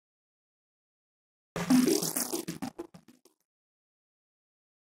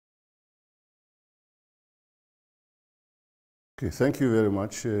Okay, thank you very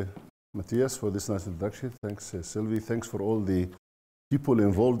much, Matthias, for this nice introduction. Thanks, Sylvie. Thanks for all the people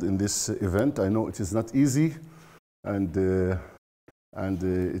involved in this event. I know it is not easy, and it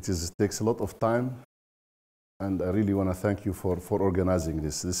takes a lot of time. And I really want to thank you for organizing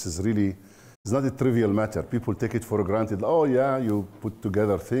this. This is really, it's not a trivial matter. People take it for granted. Oh yeah, you put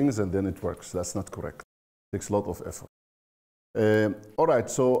together things and then it works. That's not correct. It takes a lot of effort. All right,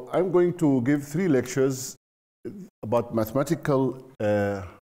 so I'm going to give 3 lectures about mathematical, I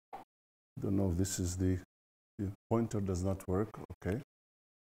don't know if this is the pointer does not work, okay.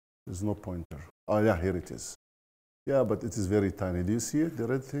 There's no pointer. Oh yeah, here it is. Yeah, but it is very tiny. Do you see it, the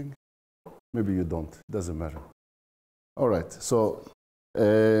red thing? Maybe you don't, it doesn't matter. All right, so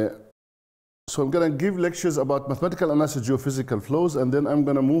I'm gonna give lectures about mathematical analysis, geophysical flows, and then I'm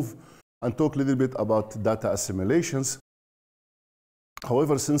gonna move and talk a little bit about data assimilations.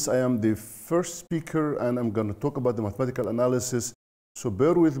 However, since I am the first speaker and I'm going to talk about the mathematical analysis, so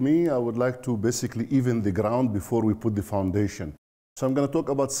bear with me. I would like to basically even the ground before we put the foundation. So I'm going to talk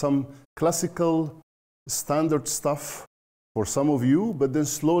about some classical standard stuff for some of you, but then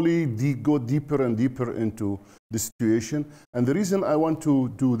slowly go deeper and deeper into the situation. And the reason I want to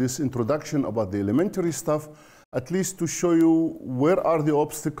do this introduction about the elementary stuff, at least to show you where are the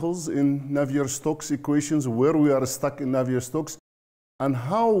obstacles in Navier-Stokes equations, where we are stuck in Navier-Stokes, and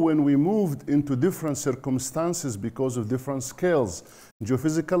how, when we moved into different circumstances because of different scales,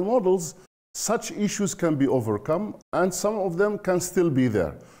 geophysical models, such issues can be overcome, and some of them can still be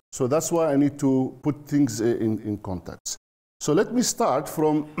there. So that's why I need to put things in context. So let me start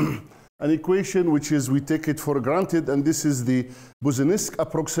from an equation which is, we take it for granted, and this is the Buzynsk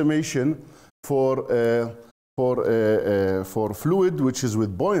approximation for fluid, which is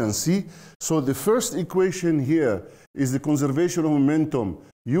with buoyancy. So the first equation here is the conservation of momentum.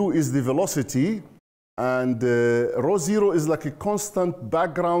 U is the velocity, and rho 0 is like a constant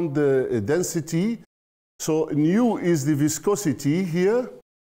background density. So nu is the viscosity here,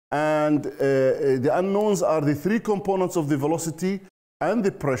 and the unknowns are the 3 components of the velocity and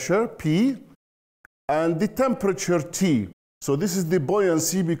the pressure, P, and the temperature, T. So this is the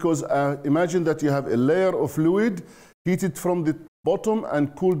buoyancy, because imagine that you have a layer of fluid heated from the bottom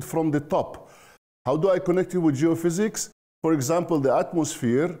and cooled from the top. How do I connect it with geophysics? For example, the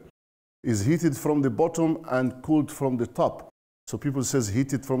atmosphere is heated from the bottom and cooled from the top. So people says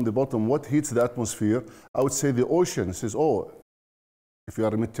heated from the bottom. What heats the atmosphere? I would say the ocean. It says, oh, if you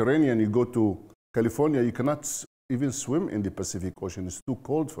are a Mediterranean, you go to California, you cannot even swim in the Pacific Ocean. It's too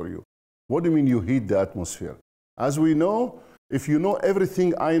cold for you. What do you mean you heat the atmosphere? As we know, if you know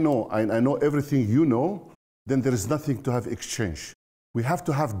everything I know, and I know everything you know, then there is nothing to have exchange. We have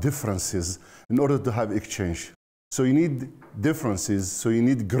to have differences in order to have exchange. So you need differences, so you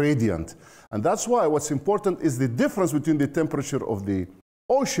need gradient. And that's why what's important is the difference between the temperature of the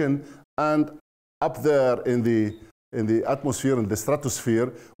ocean and up there in the atmosphere and the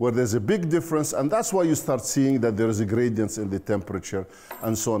stratosphere, where there's a big difference, and that's why you start seeing that there is a gradients in the temperature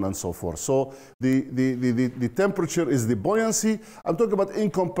and so on and so forth. So the temperature is the buoyancy. I'm talking about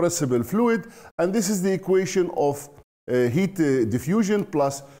incompressible fluid, and this is the equation of heat diffusion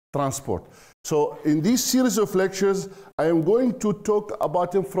plus transport. So in this series of lectures, I am going to talk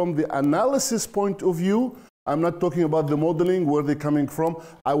about them from the analysis point of view. I'm not talking about the modeling, where they're coming from.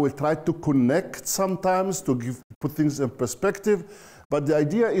 I will try to connect sometimes to put things in perspective, but the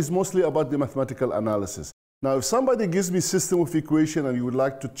idea is mostly about the mathematical analysis. Now, if somebody gives me a system of equation and you would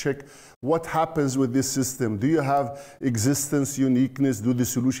like to check what happens with this system, do you have existence, uniqueness, do the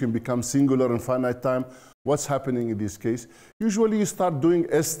solution become singular in finite time? What's happening in this case? Usually you start doing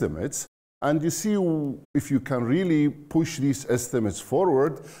estimates, and you see if you can really push these estimates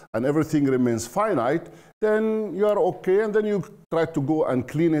forward and everything remains finite, then you are okay, and then you try to go and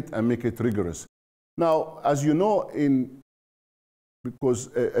clean it and make it rigorous. Now, as you know,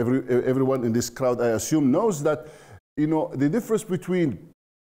 because everyone in this crowd, I assume, knows that, you know, the difference between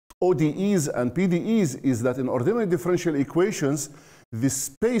ODEs and PDEs is that in ordinary differential equations, the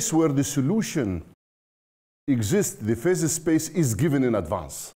space where the solution exists, the phase space, is given in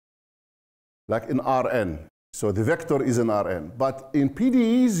advance, like in Rn. So the vector is in Rn. But in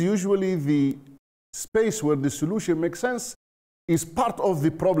PDEs, usually the space where the solution makes sense is part of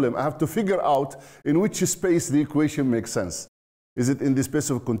the problem. I have to figure out in which space the equation makes sense. Is it in the space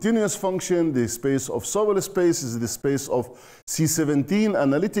of continuous function, the space of Sobolev space, is it the space of C17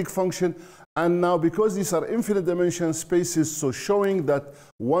 analytic function? And now, because these are infinite dimension spaces, so showing that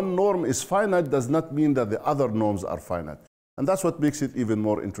one norm is finite does not mean that the other norms are finite. And that's what makes it even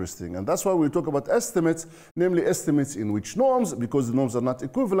more interesting. And that's why we talk about estimates, namely estimates in which norms, because the norms are not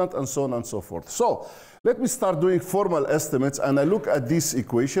equivalent, and so on and so forth. So let me start doing formal estimates, and I look at this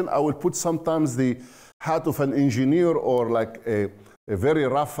equation. I will put sometimes the hat of an engineer or like a very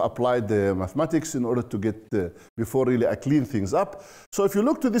rough applied mathematics in order to get, before really I clean things up. So if you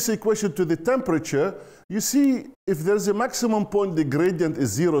look to this equation to the temperature, you see if there's a maximum point, the gradient is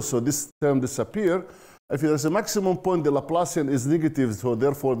 0, so this term disappears. If there's a maximum point, the Laplacian is negative, so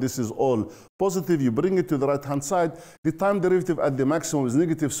therefore this is all positive. You bring it to the right-hand side. The time derivative at the maximum is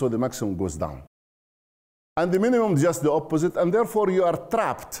negative, so the maximum goes down. And the minimum is just the opposite, and therefore you are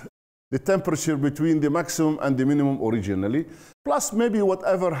trapped, the temperature between the maximum and the minimum originally, plus maybe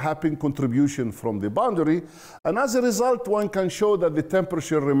whatever happened contribution from the boundary. And as a result, one can show that the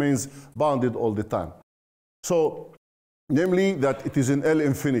temperature remains bounded all the time. So, namely that it is in L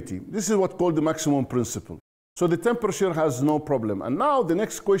infinity. This is what's called the maximum principle. So the temperature has no problem. And now the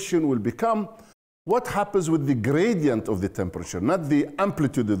next question will become, what happens with the gradient of the temperature, not the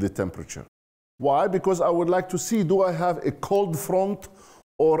amplitude of the temperature? Why? Because I would like to see, do I have a cold front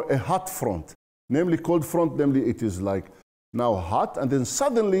or a hot front? Namely cold front, namely it is like now hot, and then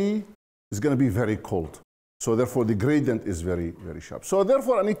suddenly it's going to be very cold. So therefore the gradient is very, very sharp. So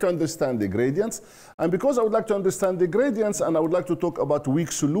therefore I need to understand the gradients. And because I would like to understand the gradients, and I would like to talk about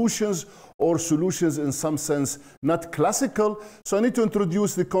weak solutions, or solutions in some sense not classical, so I need to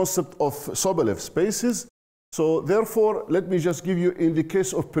introduce the concept of Sobolev spaces. So therefore, let me just give you, in the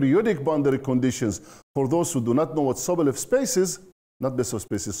case of periodic boundary conditions, for those who do not know what Sobolev space is, not Bezout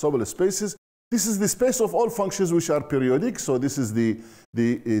spaces, Sobolev spaces, this is the space of all functions which are periodic. So this is the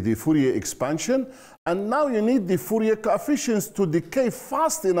Fourier expansion. And now you need the Fourier coefficients to decay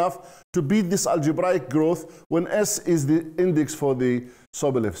fast enough to beat this algebraic growth when S is the index for the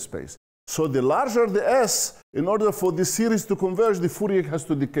Sobolev space. So the larger the S, in order for this series to converge, the Fourier has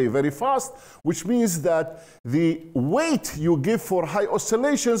to decay very fast, which means that the weight you give for high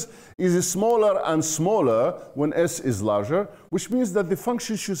oscillations is smaller and smaller when S is larger, which means that the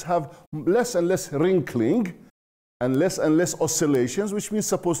function should have less and less wrinkling and less oscillations, which means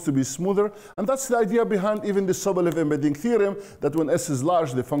supposed to be smoother. And that's the idea behind even the Sobolev embedding theorem, that when S is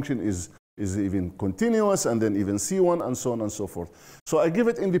large, the function is even continuous, and then even C1, and so on and so forth. So I give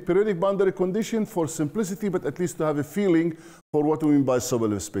it in the periodic boundary condition for simplicity, but at least to have a feeling for what we mean by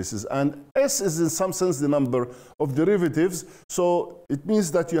Sobolev spaces. And S is in some sense the number of derivatives. So it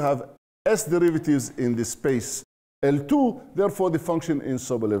means that you have S derivatives in the space L2, therefore the function in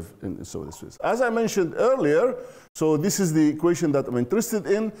Sobolev space. As I mentioned earlier, so this is the equation that I'm interested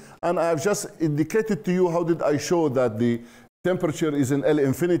in, and I've just indicated to you how did I show that the temperature is in L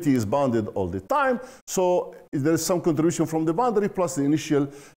infinity, is bounded all the time. So there is some contribution from the boundary plus the initial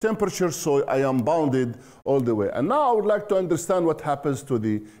temperature, so I am bounded all the way. And now I would like to understand what happens to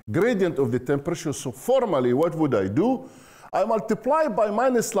the gradient of the temperature. So formally, what would I do? I multiply by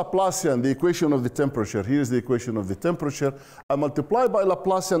minus Laplacian the equation of the temperature. Here's the equation of the temperature. I multiply by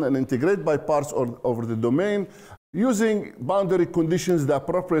Laplacian and integrate by parts over the domain. Using boundary conditions, the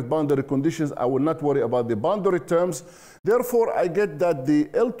appropriate boundary conditions, I will not worry about the boundary terms. Therefore, I get that the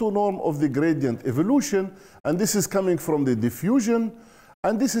L2 norm of the gradient evolution, and this is coming from the diffusion,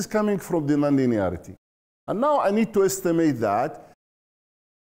 and this is coming from the nonlinearity. And now I need to estimate that.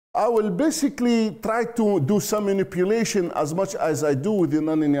 I will basically try to do some manipulation as much as I do with the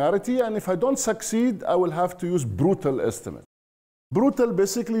nonlinearity, and if I don't succeed, I will have to use brutal estimate. Brutal,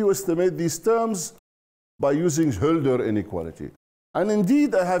 basically you estimate these terms by using Hölder inequality. And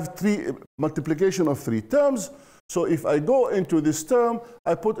indeed, I have multiplication of 3 terms. So if I go into this term,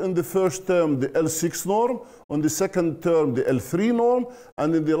 I put in the first term the L6 norm, on the second term the L3 norm,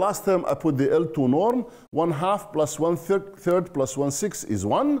 and in the last term I put the L2 norm. 1/2 plus 1/3 plus 1/6 is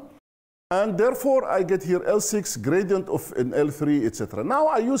 1. And therefore, I get here L6 gradient of an L3, etc. Now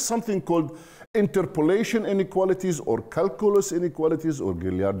I use something called interpolation inequalities, or calculus inequalities, or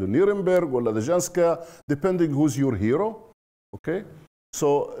Gilliardo-Nirenberg, or Ladezhanskaya, depending who's your hero. Okay?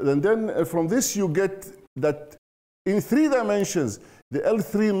 So and then from this you get that in 3 dimensions, the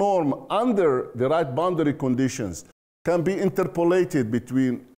L3 norm under the right boundary conditions can be interpolated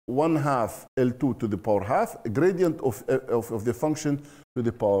between 1/2 L2 to the power half, a gradient of the function to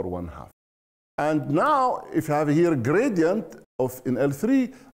the power 1/2. And now, if I have here gradient in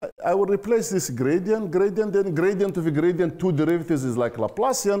L3, I will replace this gradient, then gradient of a gradient, 2 derivatives is like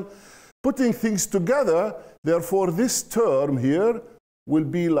Laplacian. Putting things together, therefore this term here will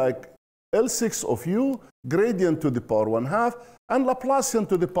be like L6 of u, gradient to the power 1/2, and Laplacian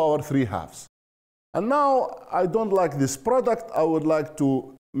to the power 3/2. And now I don't like this product. I would like to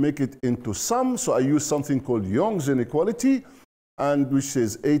make it into sum. So I use something called Young's inequality, and which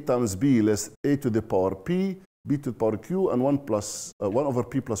says A times B less A to the power P, B to the power Q, and 1 over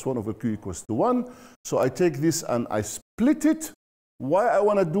P plus 1 over Q equals to 1. So I take this and I split it. Why I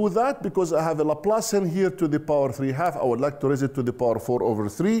want to do that? Because I have a Laplacian here to the power 3/2. I would like to raise it to the power 4 over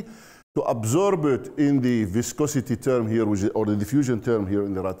 3 to absorb it in the viscosity term here, or the diffusion term here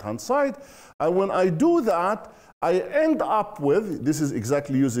in the right-hand side. And when I do that, I end up with, this is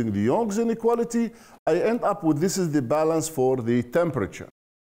exactly using the Young's inequality, I end up with, this is the balance for the temperature.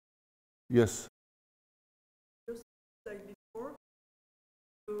 Yes? Just like before,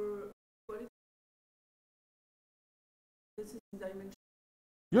 this is in dimension.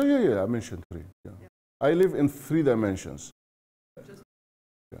 Yeah, I mentioned 3. Yeah. I live in 3 dimensions. Just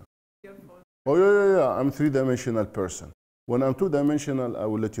Oh, yeah, I'm 3-dimensional person. When I'm 2-dimensional, I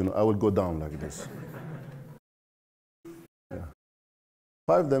will let you know. I will go down like this. Yeah.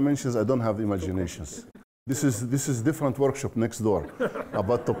 5 dimensions, I don't have imaginations. This is different workshop next door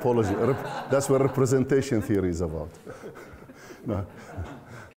about topology. That's what representation theory is about. No.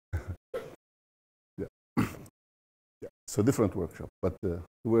 Yeah. So different workshop. But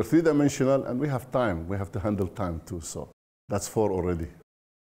we're 3-dimensional, and we have time. We have to handle time too. So that's 4 already.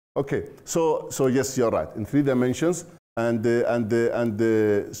 Okay, so yes, you're right, in 3 dimensions,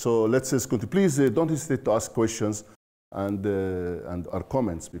 so let's just continue. Please don't hesitate to ask questions and our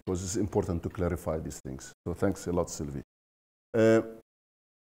comments, because it's important to clarify these things. So thanks a lot, Sylvie.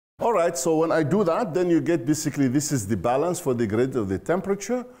 All right, so when I do that, then you get basically, this is the balance for the gradient of the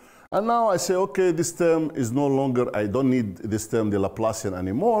temperature. And now I say, okay, this term is no longer, I don't need this term, the Laplacian,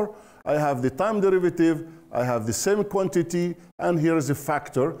 anymore. I have the time derivative, I have the same quantity, and here is a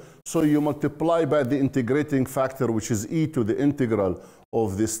factor. So you multiply by the integrating factor, which is e to the integral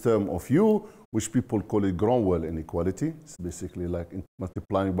of this term of u, which people call it Gromwell inequality. It's basically like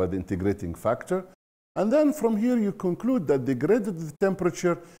multiplying by the integrating factor. And then from here you conclude that the gradient of the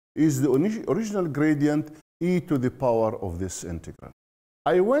temperature is the original gradient e to the power of this integral.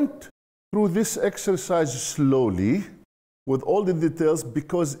 I went through this exercise slowly with all the details,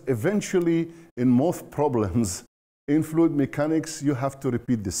 because eventually in most problems in fluid mechanics you have to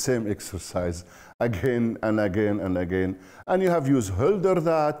repeat the same exercise again and again and again. And you have used Hölder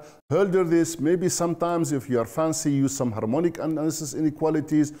that, Hölder this, maybe sometimes if you are fancy use some harmonic analysis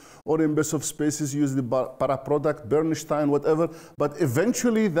inequalities, or in best of spaces use the paraproduct, Bernstein, whatever. But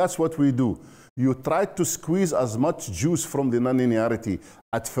eventually that's what we do. You try to squeeze as much juice from the nonlinearity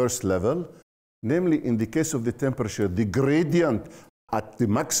at first level. Namely, in the case of the temperature, the gradient at the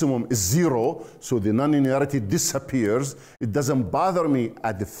maximum is 0, so the nonlinearity disappears. It doesn't bother me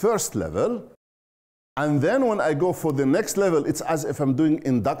at the first level. And then when I go for the next level, it's as if I'm doing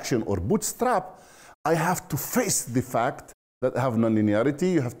induction or bootstrap. I have to face the fact that I have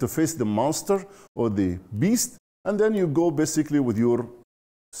nonlinearity. You have to face the monster or the beast. And then you go basically with your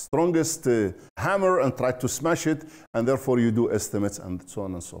strongest hammer and try to smash it. And therefore, you do estimates and so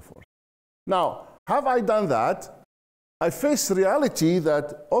on and so forth. Now, have I done that? I face reality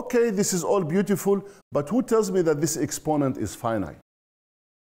that, okay, this is all beautiful, but who tells me that this exponent is finite?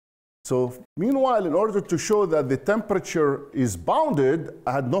 So, meanwhile, in order to show that the temperature is bounded,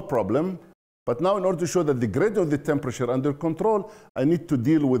 I had no problem. But now, in order to show that the gradient of the temperature under control, I need to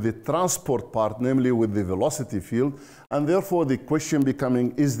deal with the transport part, namely with the velocity field. And therefore, the question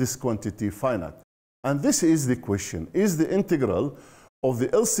becoming, is this quantity finite? And this is the question. Is the integral of the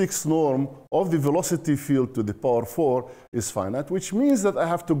L6 norm of the velocity field to the power 4 is finite, which means that I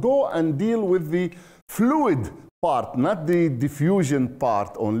have to go and deal with the fluid part, not the diffusion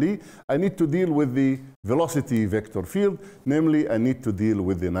part only. I need to deal with the velocity vector field, namely I need to deal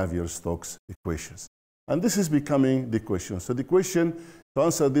with the Navier-Stokes equations. And this is becoming the question. So the question, to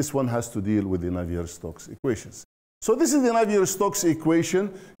answer this one, has to deal with the Navier-Stokes equations. So this is the Navier-Stokes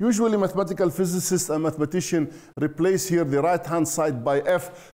equation. Usually mathematical physicists and mathematicians replace here the right-hand side by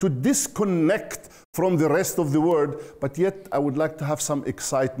F to disconnect from the rest of the word, but yet I would like to have some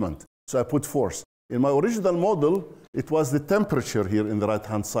excitement. So I put force. In my original model, it was the temperature here in the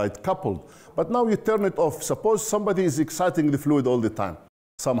right-hand side coupled. But now you turn it off. Suppose somebody is exciting the fluid all the time,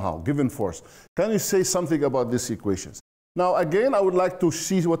 somehow, given force. Can you say something about these equations? Now, again, I would like to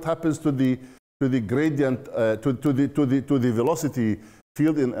see what happens to the gradient, to the velocity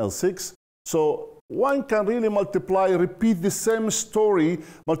field in L6. So one can really repeat the same story,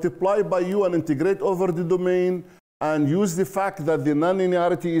 multiply by u and integrate over the domain, and use the fact that the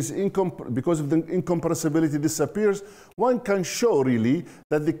nonlinearity is because of the incompressibility disappears. One can show really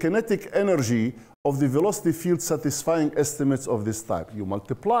that the kinetic energy of the velocity field satisfying estimates of this type. You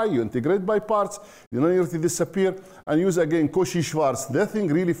multiply, you integrate by parts, the non-linearity disappear, and use again Cauchy-Schwarz. Nothing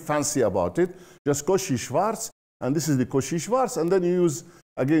really fancy about it, just Cauchy-Schwarz, and this is the Cauchy-Schwarz, and then you use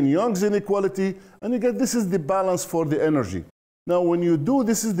again Young's inequality, and you get this is the balance for the energy. Now when you do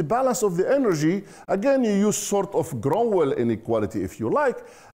this is the balance of the energy, again you use sort of Gromwell inequality if you like,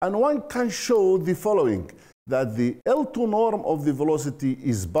 and one can show the following, that the L2 norm of the velocity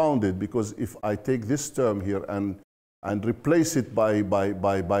is bounded, because if I take this term here and replace it by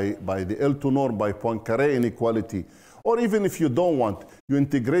the L2 norm by Poincaré inequality, or even if you don't want, you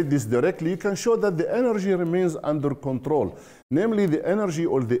integrate this directly, you can show that the energy remains under control. Namely, the energy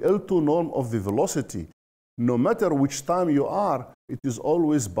or the L2 norm of the velocity, no matter which time you are, it is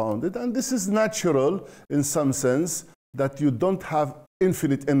always bounded. And this is natural in some sense, that you don't have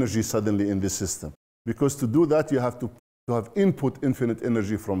infinite energy suddenly in the system. Because to do that, you have to have input infinite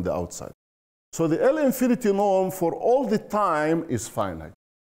energy from the outside. So the L infinity norm for all the time is finite.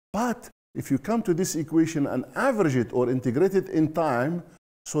 But if you come to this equation and average it or integrate it in time,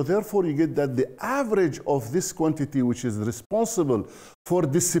 so therefore you get that the average of this quantity, which is responsible for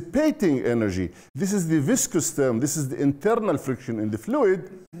dissipating energy, this is the viscous term, this is the internal friction in the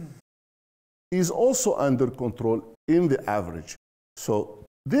fluid, is also under control in the average. So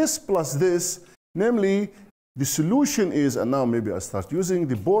this plus this, namely the solution is, and now maybe I start using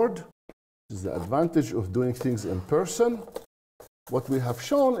the board, this is the advantage of doing things in person. What we have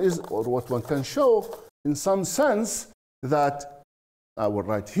shown is, or what one can show in some sense, that I will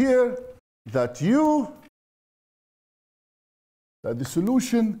write here that the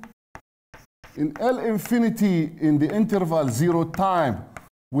solution in L infinity in the interval 0 time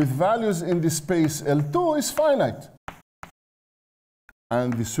with values in the space L2 is finite.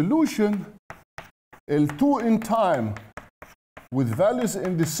 And the solution L2 in time with values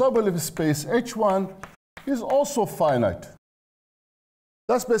in the sublevels space H1 is also finite.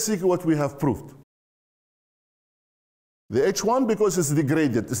 That's basically what we have proved. The H1, because it's the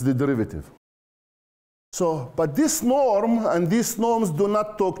gradient, it's the derivative. So, but this norm and these norms do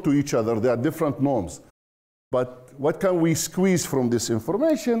not talk to each other. They are different norms. But what can we squeeze from this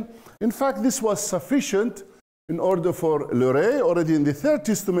information? In fact, this was sufficient in order for Leray, already in the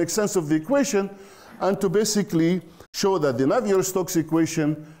 30s, to make sense of the equation and to basically show that the Navier-Stokes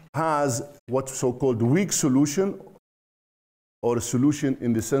equation has what's so-called weak solution, or a solution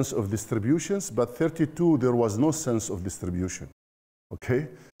in the sense of distributions, but 32, there was no sense of distribution. Okay?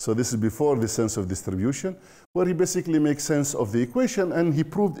 So this is before the sense of distribution, where he basically makes sense of the equation, and he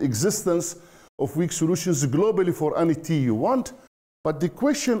proved existence of weak solutions globally for any t you want, but the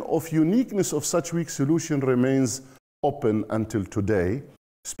question of uniqueness of such weak solution remains open until today,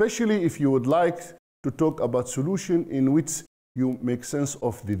 especially if you would like to talk about solution in which you make sense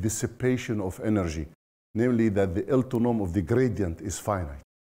of the dissipation of energy, namely that the L2 norm of the gradient is finite,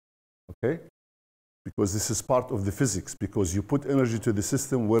 okay? Because this is part of the physics, because you put energy to the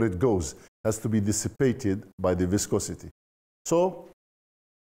system where it goes, has to be dissipated by the viscosity. So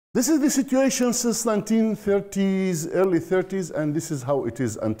this is the situation since 1930s, early 30s, and this is how it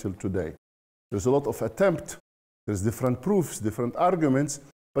is until today. There's a lot of attempt, there's different proofs, different arguments,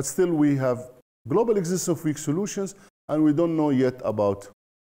 but still we have global existence of weak solutions, and we don't know yet about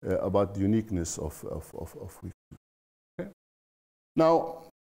the uniqueness of weak solutions. Okay? Now,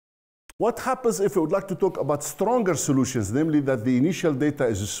 what happens if I would like to talk about stronger solutions, namely that the initial data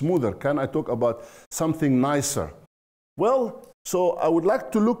is smoother? Can I talk about something nicer? Well, so I would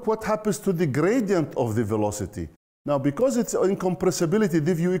like to look what happens to the gradient of the velocity. Now, because it's incompressibility,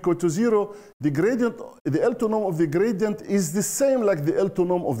 div u equal to 0, the gradient, the L2 norm of the gradient is the same like the L2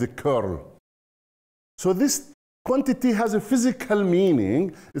 norm of the curl. So this quantity has a physical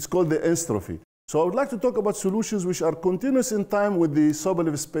meaning. It's called the entropy. So I would like to talk about solutions which are continuous in time with the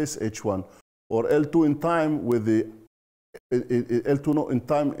sublevels space H1, or L2 in time with the L2 in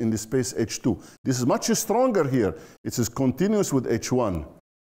time in the space H2. This is much stronger here. It is continuous with H1,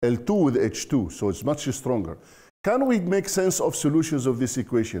 L2 with H2, so it's much stronger. Can we make sense of solutions of this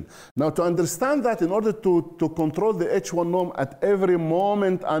equation? Now, to understand that, in order to control the H1 norm at every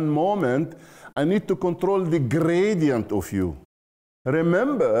moment and moment, I need to control the gradient of u.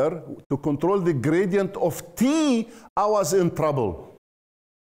 Remember, to control the gradient of t, I was in trouble,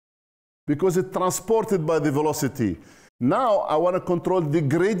 because it transported by the velocity. Now, I want to control the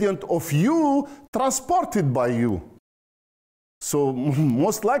gradient of u transported by u. So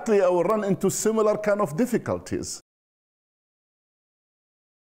most likely I will run into similar kind of difficulties.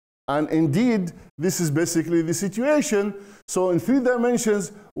 And indeed, this is basically the situation. So in 3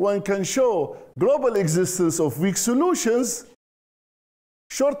 dimensions, one can show global existence of weak solutions,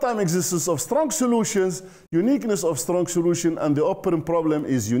 short-time existence of strong solutions, uniqueness of strong solution, and the opening problem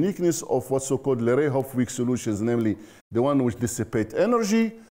is uniqueness of what's so-called Leray-Hopf weak solutions, namely the one which dissipate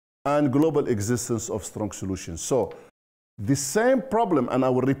energy, and global existence of strong solutions. So the same problem, and I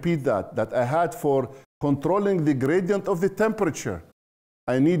will repeat that I had for controlling the gradient of the temperature.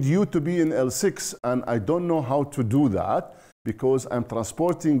 I need U to be in L6, and I don't know how to do that because I'm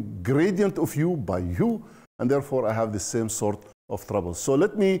transporting gradient of U by U, and therefore I have the same sort of trouble. So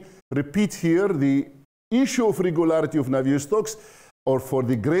let me repeat here the issue of regularity of Navier-Stokes, or for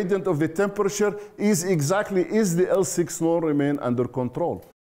the gradient of the temperature, is exactly, is the L6 norm remain under control?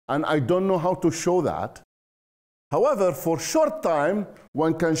 And I don't know how to show that. However, for short time,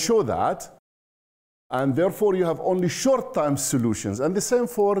 one can show that, and therefore you have only short time solutions. And the same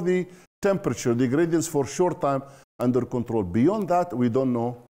for the temperature, the gradients for short time under control. Beyond that, we don't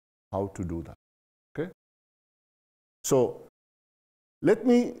know how to do that. Okay? So let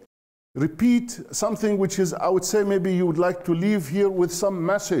me repeat something which is, I would say, maybe you would like to leave here with some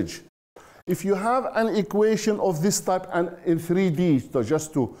message. If you have an equation of this type and in 3D, so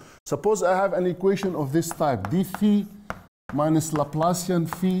just to suppose I have an equation of this type, d phi minus Laplacian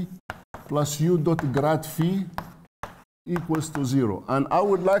phi plus u dot grad phi equals to 0. And I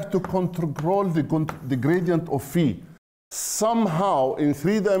would like to control the gradient of phi. Somehow in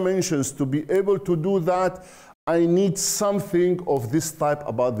 3 dimensions, to be able to do that, I need something of this type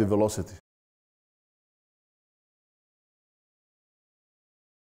about the velocity.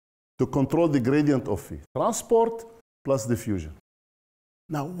 To control the gradient of phi. Transport plus diffusion.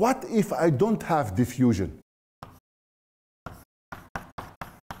 Now, what if I don't have diffusion?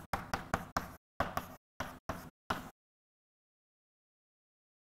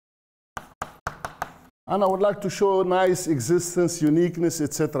 And I would like to show nice existence, uniqueness,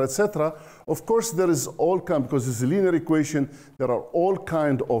 etc., etc. Of course, there is all kind, because it's a linear equation, there are all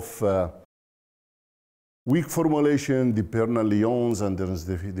kind of weak formulation, the Bernal-Lyons, and there is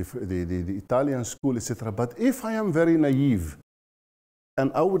the Italian school, etc. But if I am very naive, and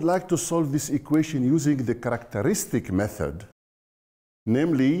I would like to solve this equation using the characteristic method,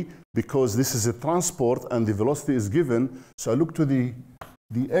 namely, because this is a transport and the velocity is given, so I look to the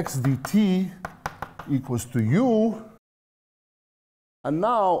x dt equals to u, and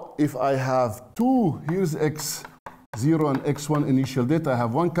now if I have here's x0 and x1 initial data, I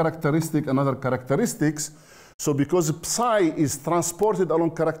have one characteristic, another characteristics. So because psi is transported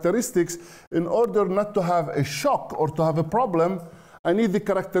along characteristics, in order not to have a shock or to have a problem, I need the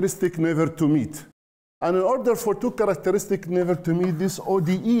characteristic never to meet. And in order for two characteristics never to meet, this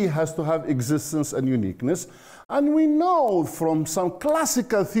ODE has to have existence and uniqueness. And we know from some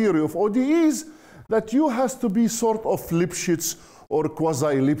classical theory of ODEs that U has to be sort of Lipschitz or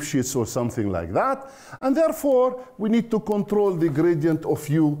quasi-Lipschitz or something like that. And therefore, we need to control the gradient of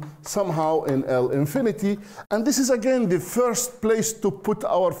U somehow in L infinity. And this is, again, the first place to put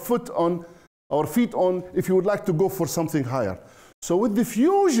our feet on if you would like to go for something higher. So with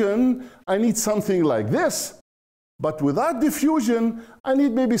diffusion, I need something like this. But without diffusion, I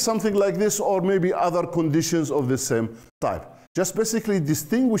need maybe something like this or maybe other conditions of the same type. Just basically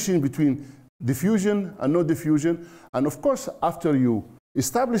distinguishing between diffusion and no diffusion. And of course, after you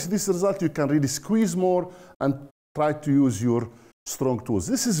establish this result, you can really squeeze more and try to use your strong tools.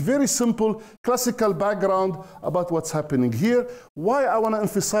 This is very simple, classical background about what's happening here. Why I want to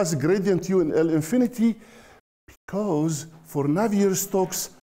emphasize gradient U in L infinity? Because for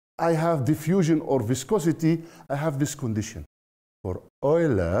Navier-Stokes, I have diffusion or viscosity, I have this condition. For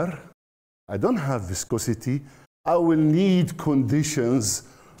Euler, I don't have viscosity, I will need conditions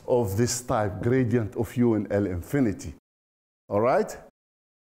of this type, gradient of U in L infinity. All right?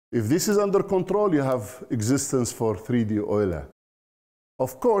 If this is under control, you have existence for 3D Euler.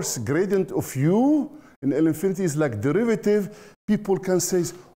 Of course, gradient of U in L infinity is like derivative. People can say,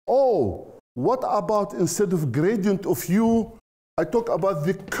 oh, what about instead of gradient of U, I talk about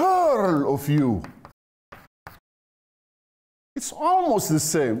the curl of U. It's almost the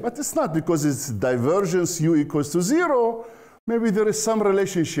same, but it's not because it's divergence U equals to 0. Maybe there is some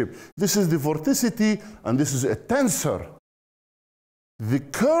relationship. This is the vorticity, and this is a tensor. The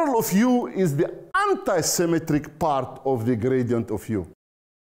curl of U is the anti-symmetric part of the gradient of U,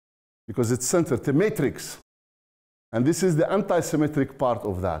 because it's centered, the matrix. And this is the anti-symmetric part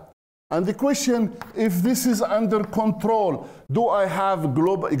of that. And the question, if this is under control, do I have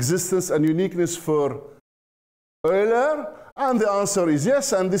global existence and uniqueness for Euler? And the answer is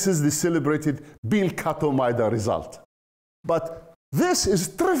yes, and this is the celebrated Biel-Kato-Maida result. But this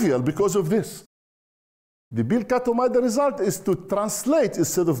is trivial because of this. The Biel-Kato-Maida result is to translate,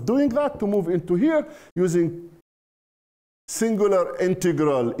 instead of doing that, to move into here using singular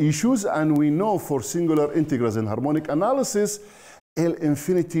integral issues, and we know for singular integrals in harmonic analysis, L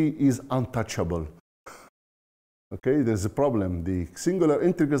infinity is untouchable. Okay, there's a problem. The singular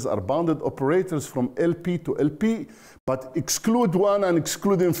integrals are bounded operators from LP to LP, but exclude 1 and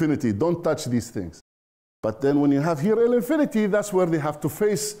exclude infinity. Don't touch these things. But then when you have here L infinity, that's where they have to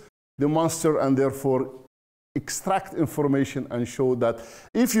face the monster and therefore extract information and show that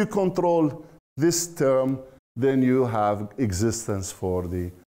if you control this term, then you have existence for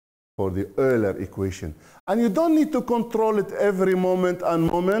the Euler equation. And you don't need to control it every moment and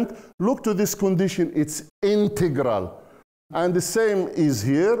moment. Look to this condition, it's integral. And the same is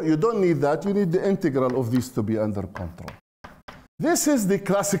here. You don't need that. You need the integral of these to be under control. This is the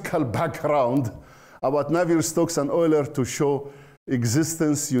classical background about Navier-Stokes and Euler to show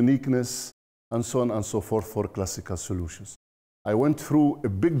existence, uniqueness, and so on and so forth for classical solutions. I went through a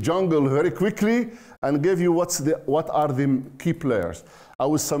big jungle very quickly and gave you what are the key players. I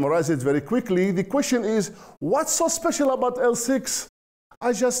will summarize it very quickly. The question is, what's so special about L6?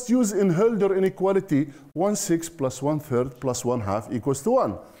 I just use in Hölder inequality 1/6 plus 1/3 plus 1/2 equals to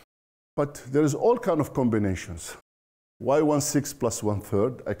 1. But there is all kind of combinations. Why 1/6 plus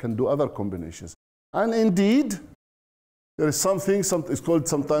 1/3? I can do other combinations. And indeed, there is something, it's called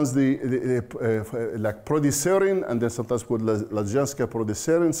sometimes like prodycerin, and then sometimes called Lajanska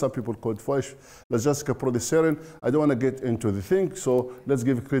prodycerin. Some people call it Lajanska prodycerin. I don't want to get into the thing, so let's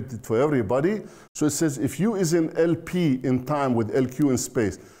give credit for everybody. So it says if U is in LP in time with LQ in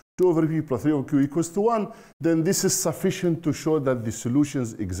space, 2 over P plus 3 over Q equals to 1, then this is sufficient to show that the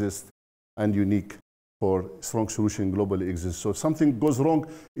solutions exist and unique for strong solution globally exists. So if something goes wrong,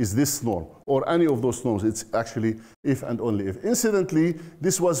 is this norm or any of those norms? It's actually if and only if. Incidentally,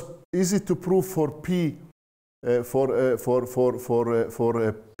 this was easy to prove for P, for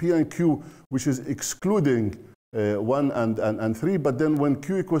P and Q, which is excluding 1 and 3. But then when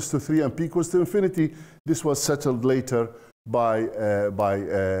Q equals to 3 and P equals to infinity, this was settled later by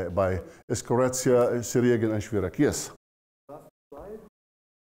Escorazia, Siriagan, and Schwierak. Yes.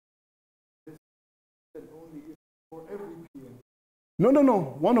 No,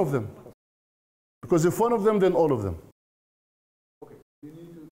 one of them. Because if one of them, then all of them. Okay, you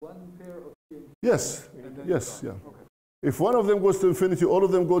need one pair of P. Yes, yes, yeah. Okay. If one of them goes to infinity, all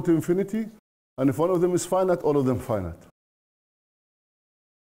of them go to infinity. And if one of them is finite, all of them finite.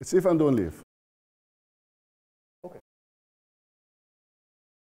 It's if and only if. Okay.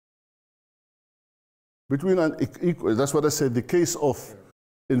 Between an equal, that's what I said, the case of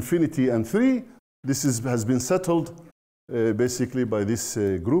infinity and 3, this has been settled basically by this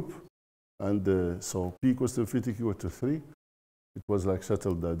group. And so P equals to infinity, Q equals to 3. It was like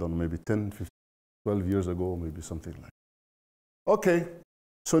settled, I don't know, maybe 10, 15, 12 years ago, maybe something like that. Okay,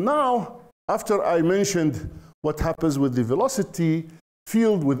 so now, after I mentioned what happens with the velocity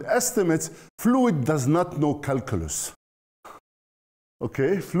field with estimates, fluid does not know calculus.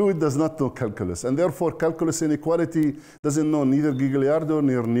 Okay, fluid does not know calculus, and therefore calculus inequality doesn't know neither Gigliardo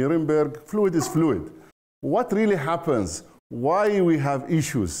nor Nirenberg. Fluid is fluid. What really happens? Why we have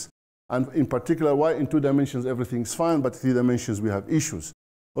issues? And in particular, why in 2 dimensions everything's fine, but 3 dimensions we have issues?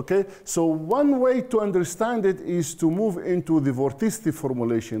 Okay, so one way to understand it is to move into the vorticity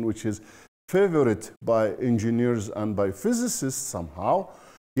formulation, which is favored by engineers and by physicists somehow.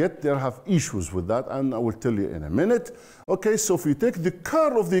 Yet there have issues with that, and I will tell you in a minute. Okay, so if we take the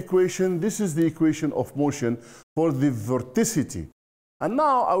curl of the equation, this is the equation of motion for the vorticity. And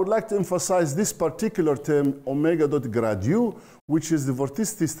now I would like to emphasize this particular term, omega dot grad u, which is the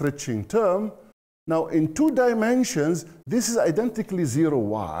vorticity stretching term. Now in 2 dimensions, this is identically 0.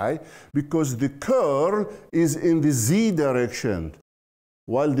 Why? Because the curl is in the z direction,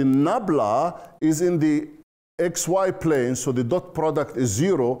 while the nabla is in the xy plane, so the dot product is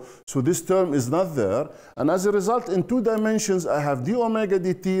 0, so this term is not there. And as a result, in 2 dimensions, I have d omega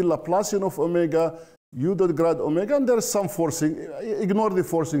dt, Laplacian of omega, u dot grad omega, and there's some forcing. Ignore the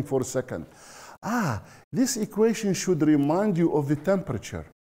forcing for a second. This equation should remind you of the temperature.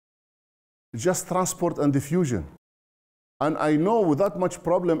 Just transport and diffusion. And I know without much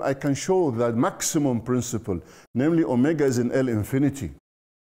problem, I can show that maximum principle, namely omega is in L infinity.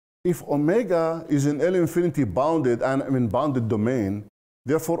 If omega is in L infinity bounded, and I'm in bounded domain,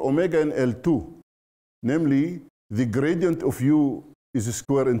 therefore omega in L2, namely the gradient of u is a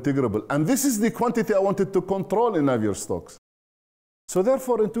square integrable. And this is the quantity I wanted to control in Navier-Stokes. So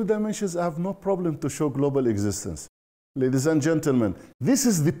therefore, in 2 dimensions, I have no problem to show global existence. Ladies and gentlemen, this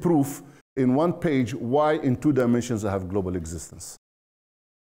is the proof in 1 page why in 2 dimensions I have global existence.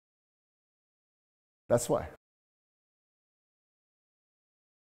 That's why.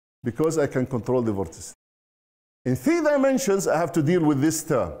 Because I can control the vorticity. In 3 dimensions, I have to deal with this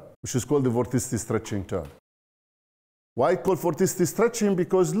term, which is called the vorticity stretching term. Why called vorticity stretching?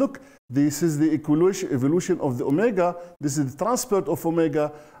 Because look, this is the evolution of the omega, this is the transport of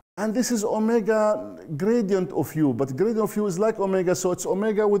omega, and this is omega gradient of u, but gradient of u is like omega, so it's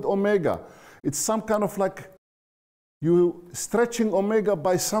omega with omega. It's some kind of like you stretching omega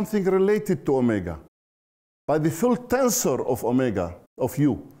by something related to omega, by the full tensor of omega, of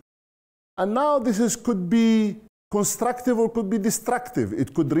u. And now this could be constructive or could be destructive.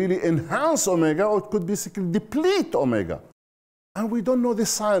 It could really enhance omega or it could basically deplete omega. And we don't know the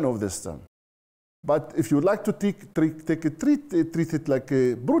sign of this term. But if you would like to treat it like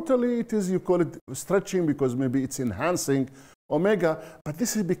brutally, it is, you call it stretching because maybe it's enhancing omega. But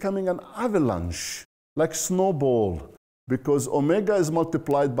this is becoming an avalanche, like snowball, because omega is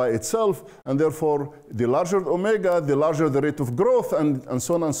multiplied by itself, and therefore the larger omega, the larger the rate of growth, and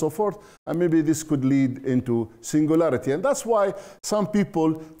so on and so forth. And maybe this could lead into singularity. And that's why some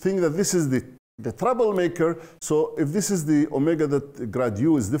people think that this is the troublemaker. So if this is the omega that grad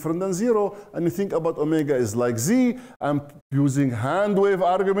u is different than 0, and you think about omega is like z, I'm using hand wave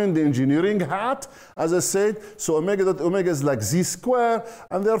argument, the engineering hat, as I said. So omega dot omega is like z square,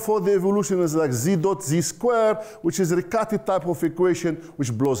 and therefore the evolution is like z dot z square, which is a Riccati type of equation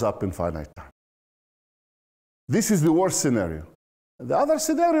which blows up in finite time. This is the worst scenario. The other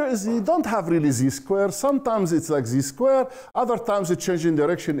scenario is you don't have really z square. Sometimes it's like z square. Other times it changes in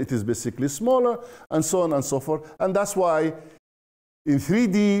direction. It is basically smaller, and so on and so forth. And that's why in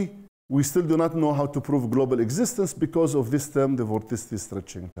 3D, we still do not know how to prove global existence because of this term, the vorticity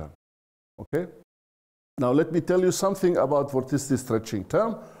stretching term. Okay? Now let me tell you something about vorticity stretching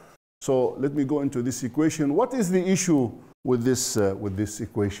term. So let me go into this equation. What is the issue with this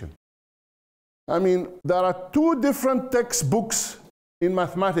equation? I mean, there are 2 different textbooks in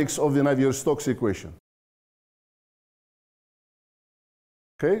mathematics of the Navier-Stokes equation.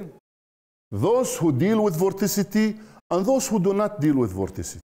 Okay? Those who deal with vorticity and those who do not deal with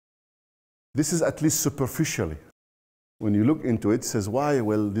vorticity. This is at least superficially. When you look into it, it says, why?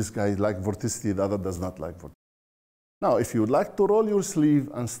 Well, this guy likes vorticity, the other does not like vorticity. Now, if you would like to roll your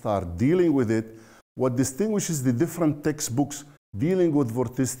sleeve and start dealing with it, what distinguishes the different textbooks dealing with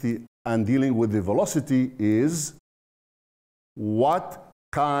vorticity and dealing with the velocity is what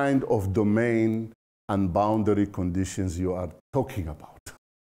kind of domain and boundary conditions you are talking about.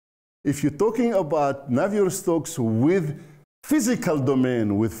 If you're talking about Navier-Stokes with physical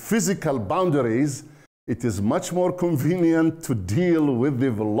domain, with physical boundaries, it is much more convenient to deal with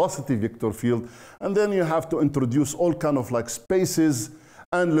the velocity vector field, and then you have to introduce all kind of like spaces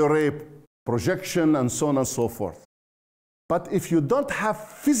and Leray projection and so on and so forth. But if you don't have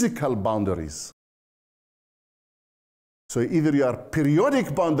physical boundaries, so either you are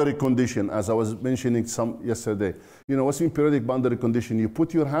periodic boundary condition, as I was mentioning some yesterday. You know, what's in periodic boundary condition? You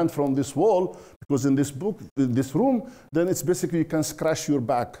put your hand from this wall, because in this book, in this room, then it's basically you can scratch your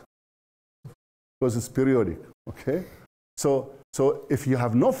back, because it's periodic, okay? So if you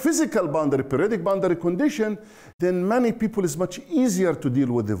have no physical boundary, periodic boundary condition, then many people it's much easier to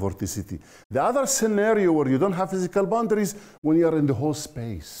deal with the vorticity. The other scenario where you don't have physical boundaries, when you are in the whole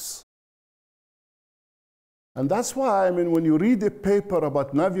space. And that's why, I mean, when you read a paper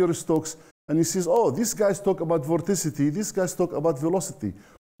about Navier-Stokes, and he says, oh, these guys talk about vorticity, these guys talk about velocity.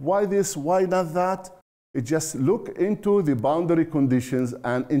 Why this, why not that? It just look into the boundary conditions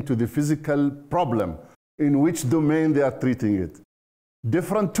and into the physical problem, in which domain they are treating it.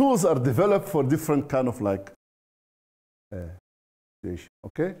 Different tools are developed for different kind of like situation,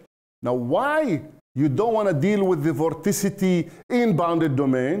 okay? Now, why you don't want to deal with the vorticity in bounded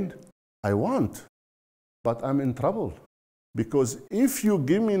domain? I want. But I'm in trouble, because if you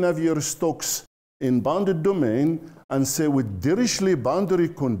give me Navier-Stokes in bounded domain and say with Dirichlet boundary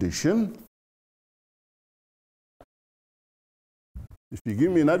condition, if you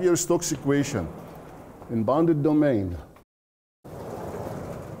give me Navier-Stokes equation in bounded domain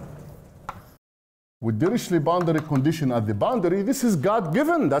with Dirichlet boundary condition at the boundary, this is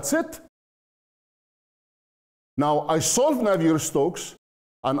God-given, that's it. Now, I solve Navier-Stokes,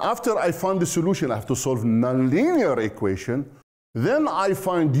 and after I find the solution, I have to solve nonlinear equation. Then I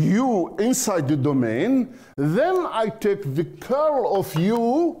find u inside the domain. Then I take the curl of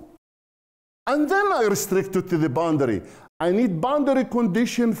u, and then I restrict it to the boundary. I need boundary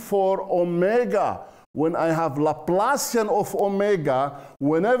condition for omega. When I have Laplacian of omega,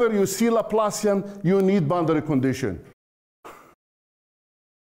 whenever you see Laplacian, you need boundary condition.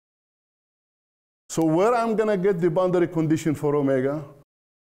 So where I'm going to get the boundary condition for omega?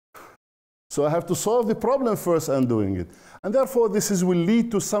 So I have to solve the problem first and doing it. And therefore, this will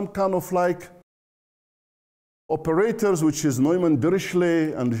lead to some kind of like operators, which is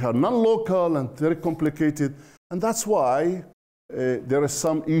Neumann-Dirichlet, and they are non-local and very complicated. And that's why there are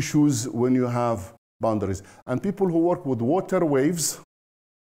some issues when you have boundaries. And people who work with water waves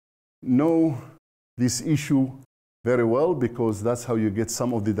know this issue very well, because that's how you get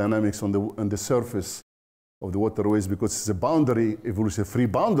some of the dynamics on the surface of the waterways, because it's a boundary, evolution free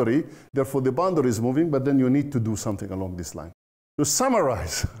boundary, therefore the boundary is moving, but then you need to do something along this line. To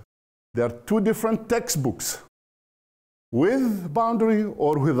summarize, there are two different textbooks, with boundary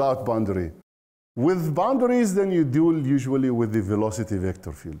or without boundary. With boundaries, then you deal usually with the velocity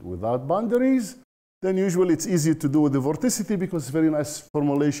vector field. Without boundaries, then usually it's easier to do with the vorticity, because it's very nice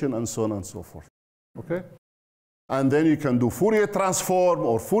formulation and so on and so forth. Okay? And then you can do Fourier transform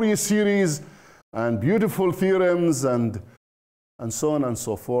or Fourier series and beautiful theorems and so on and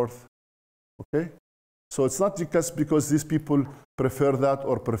so forth. Okay? So it's not just because these people prefer that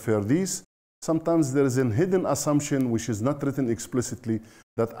or prefer these. Sometimes there is a hidden assumption which is not written explicitly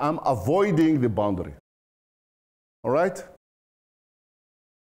that I'm avoiding the boundary. All right?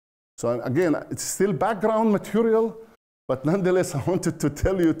 So again, it's still background material, but nonetheless, I wanted to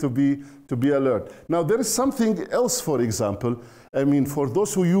tell you to be alert. Now, there is something else, for example. I mean, for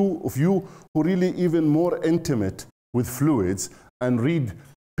those of you who really even more intimate with fluids and read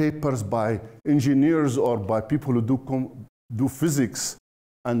papers by engineers or by people who do physics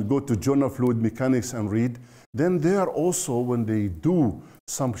and go to Journal of Fluid Mechanics and read, then they are also, when they do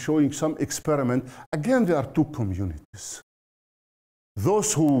showing some experiment, again, there are two communities.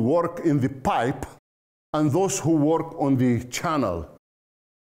 Those who work in the pipe and those who work on the channel.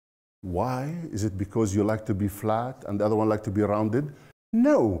 Why? Is it because you like to be flat and the other one like to be rounded?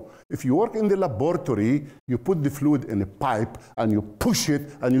 No. If you work in the laboratory, you put the fluid in a pipe and you push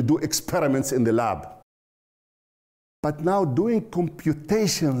it and you do experiments in the lab. But now doing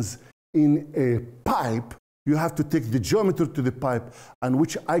computations in a pipe, you have to take the geometry to the pipe and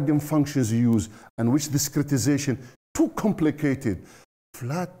which eigenfunctions you use and which discretization. Too complicated.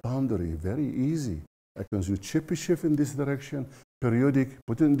 Flat boundary, very easy. I can do Chebyshev in this direction, periodic,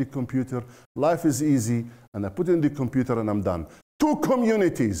 put it in the computer. Life is easy, and I put it in the computer and I'm done. Two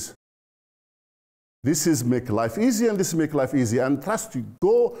communities. This is make life easy, and this is make life easy. And trust you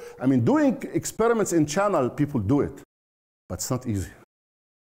go, I mean, doing experiments in channel, people do it, but it's not easy,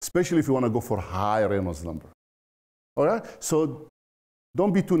 especially if you want to go for high Reynolds number. All right? So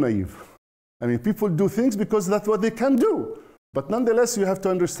don't be too naive. I mean, people do things because that's what they can do. But nonetheless, you have to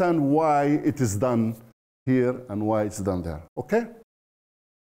understand why it is done here and why it's done there. Okay?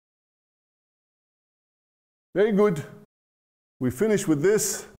 Very good. We finish with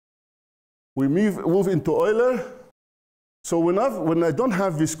this. We move into Euler. So when I don't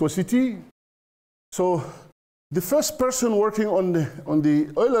have viscosity, so the first person working on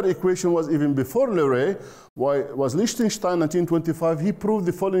the Euler equation was even before Leray, was Liechtenstein, 1925. He proved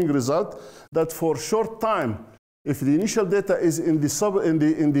the following result, that for short time, if the initial data is in the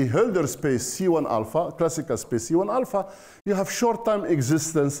Hölder space C1 alpha, classical space C1 alpha, you have short time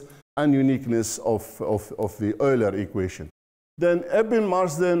existence and uniqueness of the Euler equation. Then Ebbing,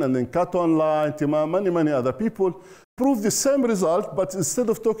 Marsden, and then Cato and Lai, Timman, many other people proved the same result, but instead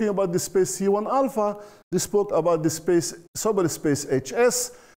of talking about the space C1 alpha, they spoke about the space, subspace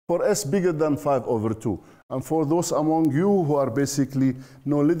HS for S bigger than 5/2. And for those among you who are basically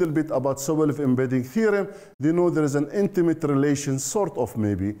know a little bit about Sobolev embedding theorem, they know there is an intimate relation, sort of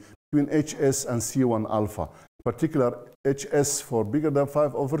maybe, between HS and C1 alpha. In particular, HS for bigger than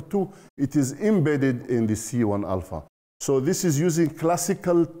 5/2, it is embedded in the C1 alpha. So this is using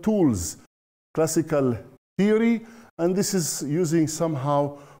classical tools, classical theory, and this is using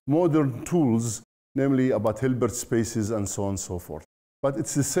somehow modern tools, namely about Hilbert spaces and so on and so forth. But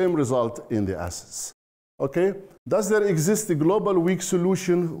it's the same result in the essence. Okay, does there exist a global weak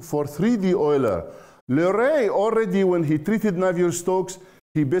solution for 3D Euler? Leray already, when he treated Navier-Stokes,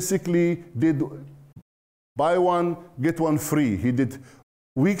 he basically did buy one, get one free. He did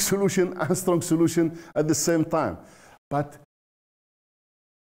weak solution and strong solution at the same time. But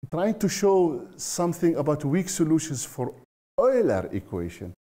trying to show something about weak solutions for Euler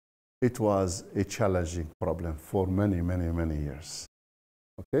equation, it was a challenging problem for many, many, many years.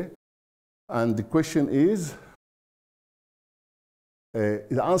 Okay? And the question is,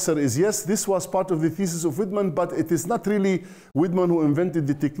 the answer is yes, this was part of the thesis of Widman, but it is not really Widman who invented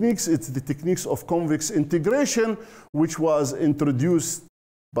the techniques. It's the techniques of convex integration, which was introduced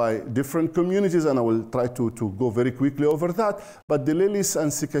by different communities, and I will try to go very quickly over that. But Delelis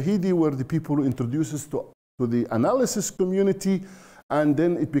and Sekahidi were the people who introduced us to the analysis community, and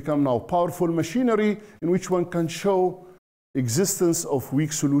then it became now powerful machinery in which one can show existence of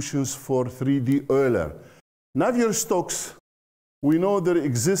weak solutions for 3D Euler. Navier-Stokes, we know there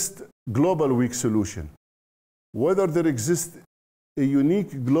exists global weak solution. Whether there exists a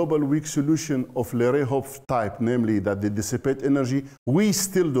unique global weak solution of Leray-Hopf type, namely that they dissipate energy, we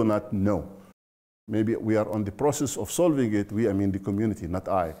still do not know. Maybe we are on the process of solving it. We, I mean the community, not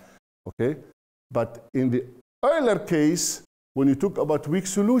I. Okay? But in the Euler case, when you talk about weak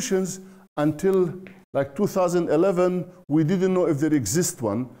solutions, until like 2011, we didn't know if there exists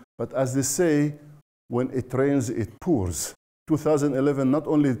one. But as they say, when it rains, it pours. 2011, not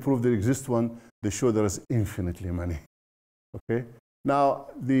only proved there exists one, they show there is infinitely many. Okay? Now,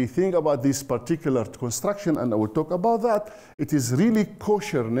 the thing about this particular construction, and I will talk about that, it is really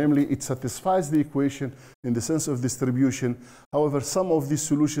kosher, namely it satisfies the equation in the sense of distribution. However, some of these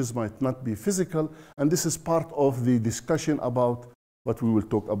solutions might not be physical, and this is part of the discussion about what we will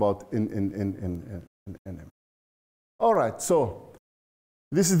talk about in All right, so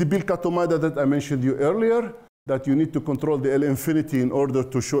this is the Bill-Katomada that I mentioned you earlier, that you need to control the L infinity in order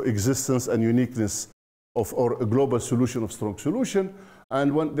to show existence and uniqueness of or a global solution of strong solution,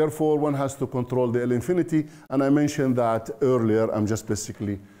 and therefore one has to control the L infinity, and I mentioned that earlier. I'm just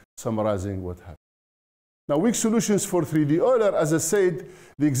basically summarizing what happened. Now, weak solutions for 3D Euler, as I said,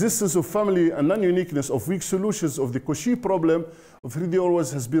 the existence of family and non-uniqueness of weak solutions of the Cauchy problem of 3D Euler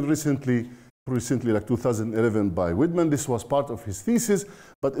has been recently like 2011 by Widman. This was part of his thesis,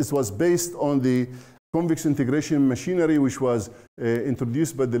 but it was based on the convex integration machinery, which was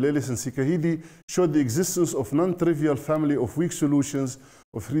introduced by Delelis and Sikahidi, showed the existence of non-trivial family of weak solutions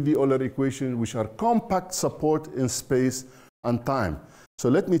of 3D Euler equations, which are compact support in space and time. So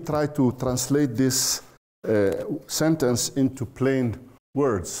let me try to translate this sentence into plain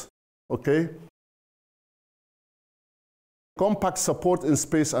words, okay? Compact support in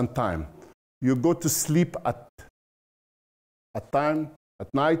space and time. You go to sleep at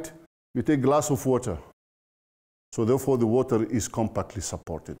night, you take a glass of water. So therefore, the water is compactly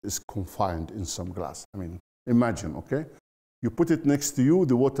supported, is confined in some glass. I mean, imagine, okay? You put it next to you,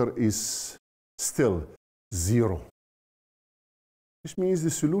 the water is still zero. Which means the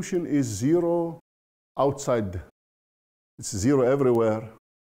solution is zero outside. It's zero everywhere.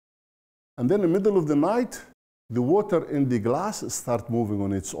 And then in the middle of the night, the water in the glass starts moving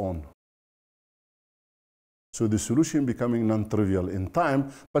on its own. So the solution becoming non-trivial in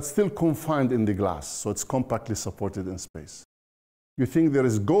time, but still confined in the glass. So it's compactly supported in space. You think there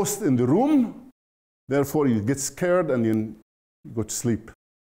is a ghost in the room, therefore you get scared and you go to sleep.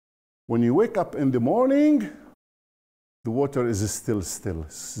 When you wake up in the morning, the water is still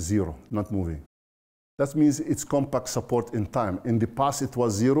zero, not moving. That means it's compact support in time. In the past it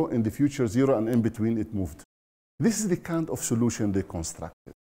was zero, in the future zero, and in between it moved. This is the kind of solution they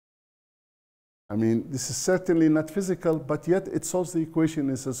constructed. I mean, this is certainly not physical, but yet it solves the equation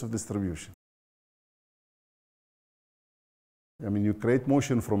in sense of distribution. I mean, you create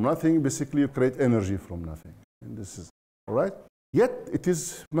motion from nothing, basically you create energy from nothing. And this is, all right? Yet it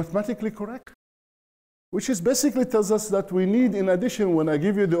is mathematically correct, which is basically tells us that we need, in addition, when I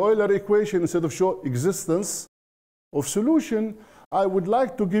give you the Euler equation, instead of show existence of solution, I would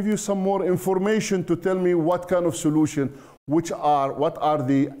like to give you some more information to tell me what kind of solution, what are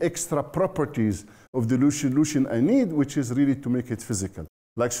the extra properties of the solution I need, which is really to make it physical.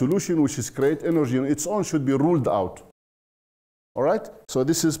 Like solution which is create energy on its own should be ruled out. All right? So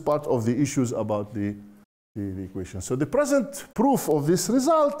this is part of the issues about the equation. So the present proof of this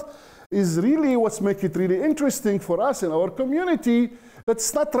result is really what's make it really interesting for us in our community.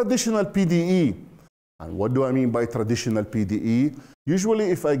 That's not traditional PDE. And what do I mean by traditional PDE? Usually,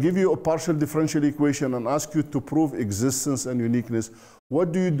 if I give you a partial differential equation and ask you to prove existence and uniqueness,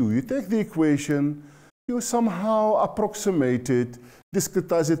 what do? You take the equation, you somehow approximate it,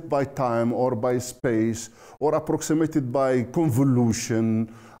 discretize it by time or by space, or approximate it by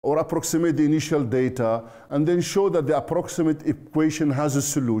convolution, or approximate the initial data, and then show that the approximate equation has a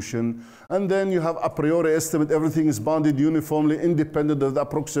solution, and then you have a priori estimate, everything is bounded uniformly, independent of the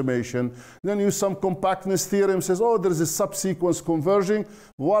approximation. Then use some compactness theorem, says, oh, there is a subsequence converging,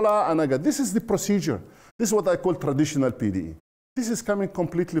 voila, and I got, this is the procedure. This is what I call traditional PDE. This is coming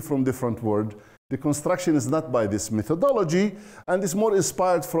completely from different world. The construction is not by this methodology, and it's more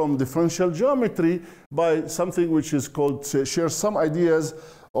inspired from differential geometry by something which is called, shares some ideas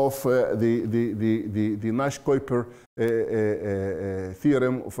of the Nash-Kuiper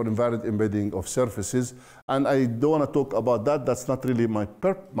theorem for invariant embedding of surfaces. And I don't want to talk about that. That's not really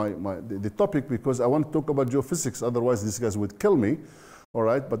the topic, because I want to talk about geophysics. Otherwise, these guys would kill me. All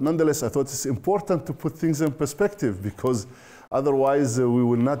right? But nonetheless, I thought it's important to put things in perspective, because otherwise we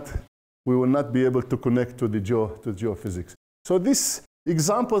will not be able to connect to the geophysics. So this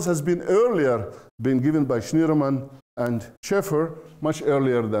Examples has been earlier been given by Schneermann and Schaeffer, much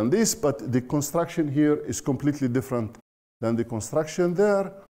earlier than this, but the construction here is completely different than the construction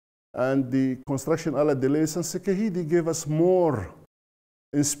there. And the construction à la Deleuze and Sekahidi gave us more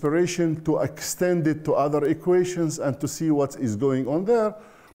inspiration to extend it to other equations and to see what is going on there.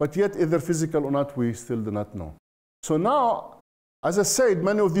 But yet, either physical or not, we still do not know. So now, as I said,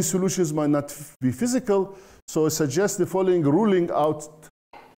 many of these solutions might not be physical. So I suggest the following ruling out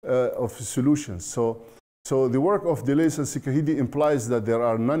of solutions. So the work of Deleuze and Sekahidi implies that there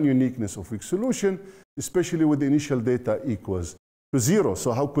are non-uniqueness of weak solution, especially with the initial data equals to 0.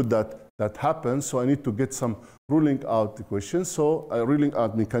 So how could that happen? So I need to get some ruling out equations. So a ruling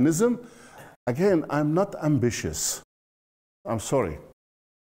out mechanism. Again, I'm not ambitious. I'm sorry.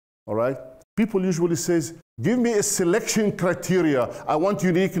 All right? People usually say, give me a selection criteria. I want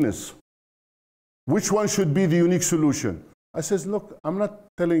uniqueness. Which one should be the unique solution? I says, look, I'm not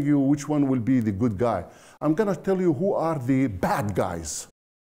telling you which one will be the good guy. I'm going to tell you who are the bad guys,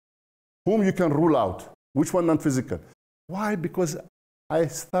 whom you can rule out, which one non-physical. Why? Because I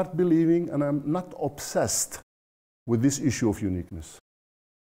start believing, and I'm not obsessed with this issue of uniqueness.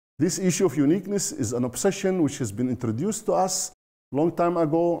 This issue of uniqueness is an obsession which has been introduced to us long time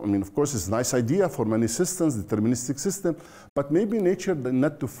ago. I mean, of course, it's a nice idea for many systems, deterministic system, but maybe nature did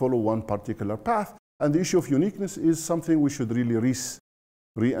not to follow one particular path. And the issue of uniqueness is something we should really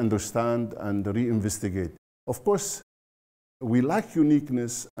re-understand and re-investigate. Of course, we like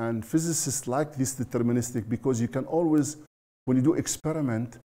uniqueness, and physicists like this deterministic because you can always, when you do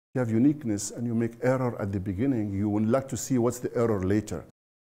experiment, you have uniqueness and you make error at the beginning. You would like to see what's the error later.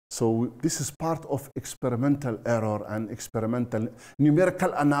 So this is part of experimental error and experimental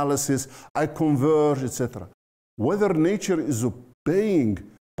numerical analysis. I converge, etc. Whether nature is obeying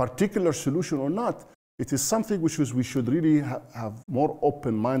particular solution or not, it is something which we should really have more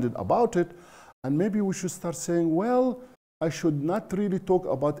open-minded about it. And maybe we should start saying, well, I should not really talk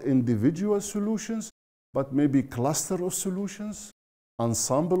about individual solutions, but maybe cluster of solutions,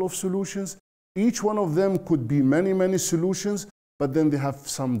 ensemble of solutions. Each one of them could be many, many solutions, but then they have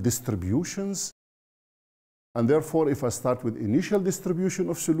some distributions. And therefore, if I start with initial distribution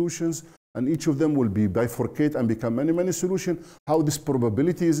of solutions, and each of them will be bifurcate and become many, many solutions, how this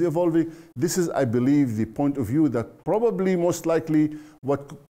probability is evolving, this is, I believe, the point of view that probably most likely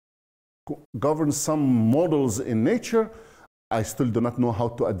what governs some models in nature. I still do not know how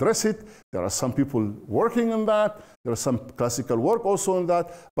to address it. There are some people working on that. There are some classical work also on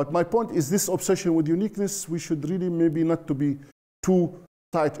that. But my point is this obsession with uniqueness, we should really maybe not to be too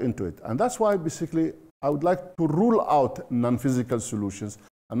tight into it. And that's why basically I would like to rule out non-physical solutions.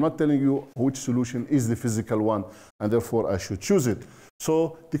 I'm not telling you which solution is the physical one, and therefore I should choose it.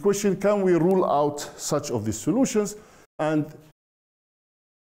 So the question, can we rule out such of these solutions? And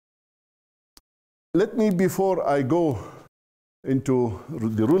let me, before I go into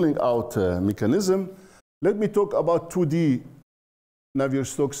the ruling out mechanism, let me talk about 2D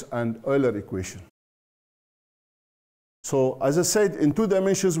Navier-Stokes and Euler equation. So as I said, in 2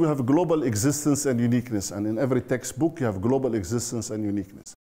 dimensions, we have global existence and uniqueness. And in every textbook, you have global existence and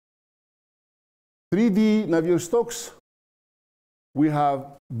uniqueness. 3D Navier-Stokes, we have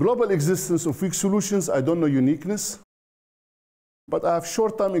global existence of weak solutions. I don't know uniqueness. But I have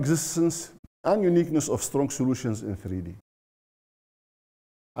short-term existence and uniqueness of strong solutions in 3D.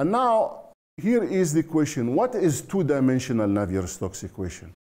 And now, here is the question. What is 2-dimensional Navier-Stokes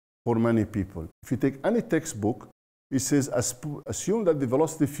equation for many people? If you take any textbook, it says, assume that the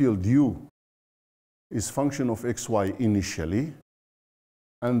velocity field u is function of xy initially,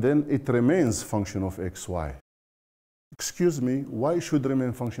 and then it remains function of xy. Excuse me, why should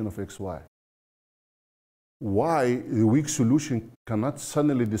remain function of xy? Why the weak solution cannot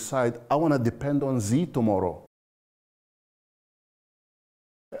suddenly decide, I want to depend on z tomorrow?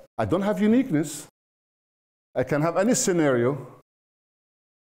 I don't have uniqueness. I can have any scenario.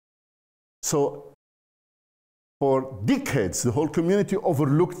 So for decades, the whole community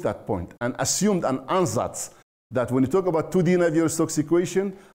overlooked that point and assumed an ansatz that when you talk about 2D Navier-Stokes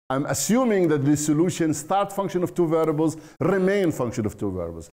equation, I'm assuming that the solution start function of 2 variables, remain function of 2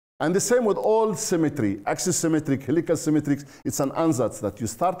 variables. And the same with all symmetry, axis symmetric, helical symmetrics, it's an ansatz that you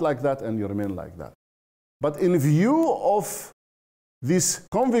start like that and you remain like that. But in view of this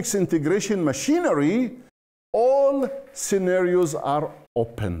convex integration machinery, all scenarios are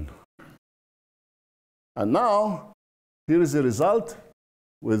open. And now, here is the result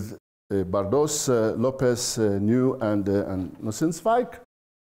with Bardos, Lopez, New, and Nussenzweig,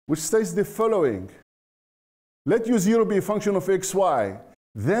 which states the following. Let u0 be a function of xy.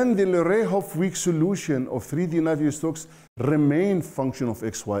 then the Leray-Hopf weak solution of 3D Navier-Stokes remain function of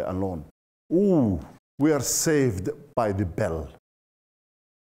xy alone. Ooh, we are saved by the bell.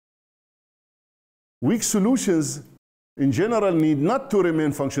 Weak solutions in general need not to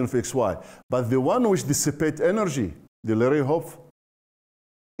remain function of xy, but the one which dissipate energy, the Leray-Hopf,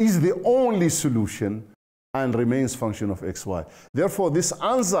 is the only solution and remains function of xy. Therefore, this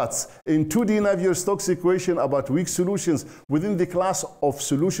ansatz in 2D Navier-Stokes equation about weak solutions within the class of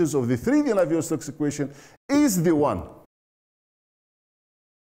solutions of the 3D Navier-Stokes equation is the one.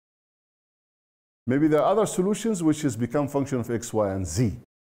 Maybe there are other solutions which has become function of x, y, and z,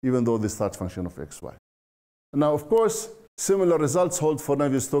 even though they start function of x, y. Now, of course, similar results hold for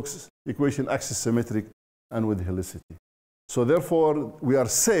Navier-Stokes equation axis symmetric and with helicity. So therefore, we are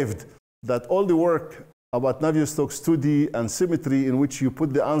saved that all the work about Navier-Stokes 2D and symmetry in which you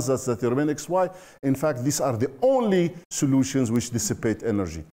put the ansatz that remain xy, in fact, these are the only solutions which dissipate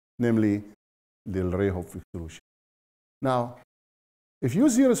energy, namely the Leray-Hopf solution. Now, if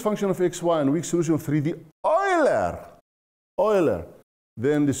U0 is function of xy and weak solution of 3D Euler,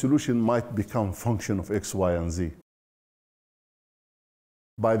 then the solution might become function of x, y, and z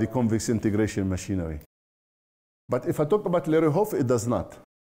by the convex integration machinery. But if I talk about Leray-Hopf, it does not.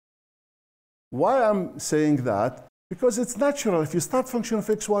 Why I'm saying that? Because it's natural. If you start function of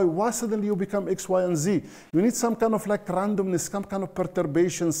x, y, why suddenly you become x, y, and z? You need some kind of like randomness, some kind of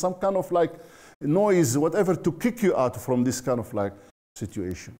perturbation, some kind of like noise, whatever, to kick you out from this kind of like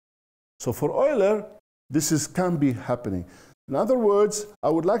situation. So for Euler, this can be happening. In other words, I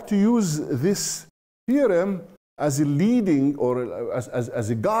would like to use this theorem as a leading or as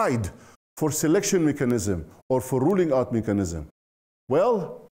a guide for selection mechanism or for ruling out mechanism.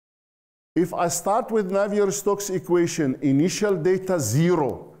 Well, if I start with Navier-Stokes equation, initial data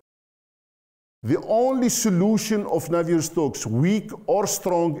 0, the only solution of Navier-Stokes, weak or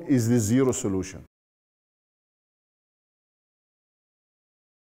strong, is the 0 solution.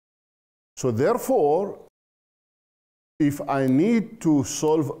 So therefore, if I need to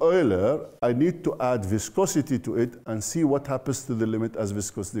solve Euler, I need to add viscosity to it and see what happens to the limit as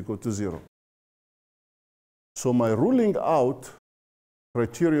viscosity goes to 0. So my ruling out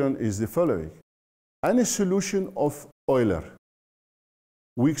criterion is the following. Any solution of Euler,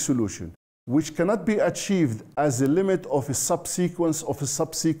 weak solution, which cannot be achieved as a limit of a subsequence of a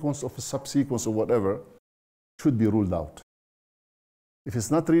subsequence of a subsequence or whatever, should be ruled out. If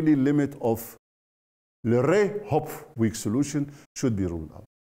it's not really limit of Leray-Hopf weak solution, should be ruled out.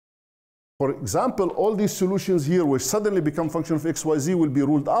 For example, all these solutions here which suddenly become function of x, y, z will be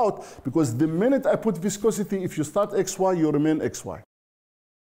ruled out because the minute I put viscosity, if you start x, y, you remain x, y.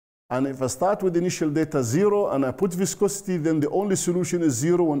 And if I start with initial data 0 and I put viscosity, then the only solution is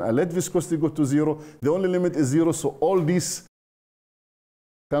 0. When I let viscosity go to 0, the only limit is 0. So all these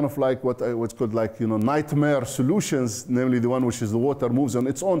kind of like what's called like, you know, nightmare solutions, namely the one which is the water moves on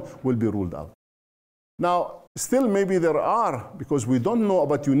its own, will be ruled out. Now, still maybe there are, because we don't know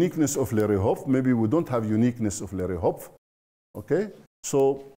about uniqueness of Leray-Hopf, maybe we don't have uniqueness of Leray-Hopf, okay?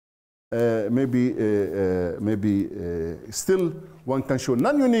 So maybe still one can show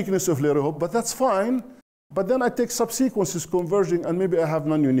non-uniqueness of Leray-Hopf, but that's fine. But then I take subsequences converging, and maybe I have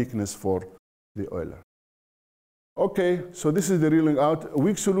non-uniqueness for the Euler. Okay, so this is the ruling out. A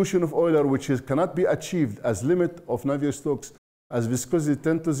weak solution of Euler, which cannot be achieved as limit of Navier-Stokes as viscosity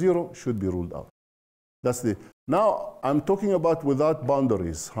tends to 0, should be ruled out. That's the. Now I'm talking about without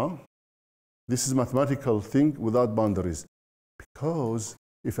boundaries, huh? This is mathematical thing without boundaries, because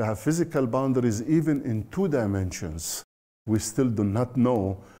if I have physical boundaries, even in 2 dimensions, we still do not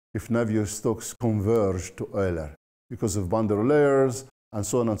know if Navier-Stokes converge to Euler because of boundary layers and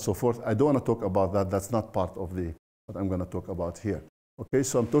so on and so forth. I don't want to talk about that. That's not part of what I'm going to talk about here. Okay,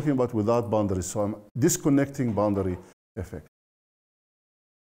 so I'm talking about without boundaries. So I'm disconnecting boundary effect.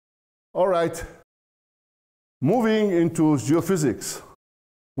 All right, moving into geophysics.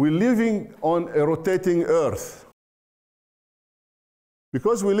 We're living on a rotating Earth.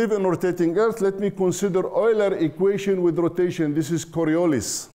 Because we live in rotating Earth, let me consider Euler equation with rotation. This is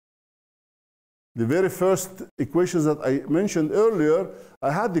Coriolis. The very first equations that I mentioned earlier,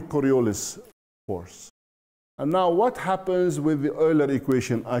 I had the Coriolis force. And now what happens with the Euler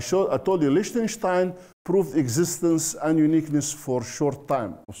equation? I told you Liechtenstein proved existence and uniqueness for short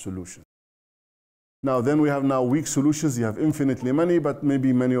time of solution. Now then we have now weak solutions. You have infinitely many, but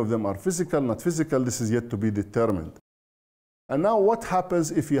maybe many of them are physical, not physical. This is yet to be determined. And now what happens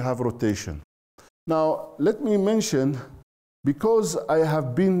if you have rotation? Now let me mention, because I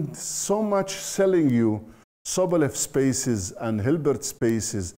have been so much selling you Sobolev spaces and Hilbert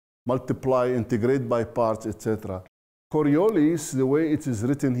spaces, multiply, integrate by parts, etc. Coriolis, the way it is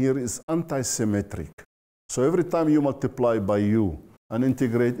written here, is anti-symmetric. So every time you multiply by u and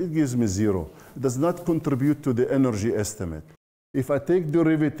integrate, it gives me 0. It does not contribute to the energy estimate. If I take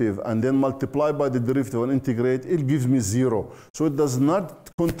derivative and then multiply by the derivative and integrate, it gives me 0. So it does not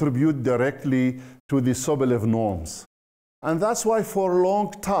contribute directly to the Sobolev norms. And that's why for a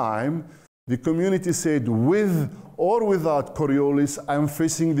long time, the community said, with or without Coriolis, I'm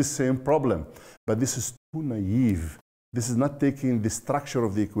facing the same problem. But this is too naive. This is not taking the structure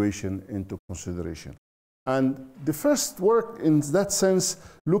of the equation into consideration. And the first work in that sense,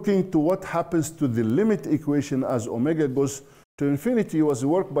 looking to what happens to the limit equation as omega goes to infinity, was a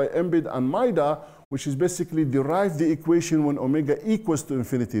work by Embiid and Maida, which is basically derive the equation when omega equals to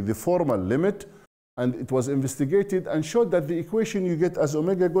infinity, the formal limit. And it was investigated and showed that the equation you get as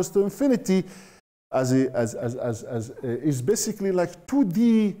omega goes to infinity is basically like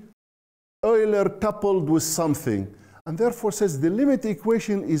 2D Euler coupled with something. And therefore says the limit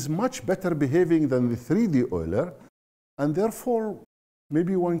equation is much better behaving than the 3D Euler. And therefore,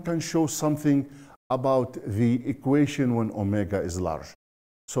 maybe one can show something about the equation when omega is large.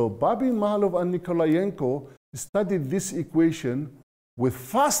 So Babin, Mahalov, and Nikolayenko studied this equation with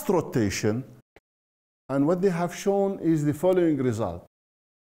fast rotation. And what they have shown is the following result.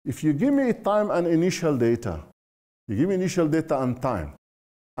 If you give me time and initial data, you give me initial data and time,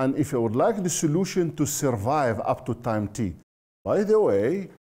 and if I would like the solution to survive up to time t. By the way,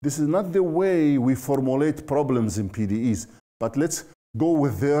 this is not the way we formulate problems in PDEs, but let's go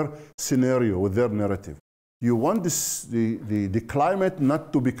with their scenario, with their narrative. You want this, the climate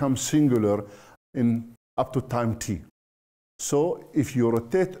not to become singular in up to time t. So if you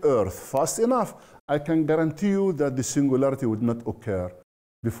rotate Earth fast enough, I can guarantee you that the singularity would not occur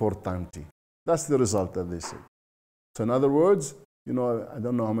before time t. That's the result that they say. So in other words, you know, I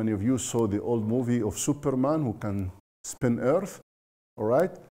don't know how many of you saw the old movie of Superman who can spin Earth, all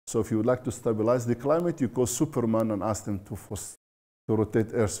right? So if you would like to stabilize the climate, you call Superman and ask him to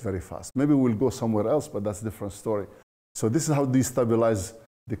rotate Earth very fast. Maybe we'll go somewhere else, but that's a different story. So this is how they stabilize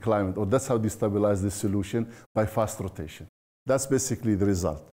the climate, or that's how they stabilize the solution, by fast rotation. That's basically the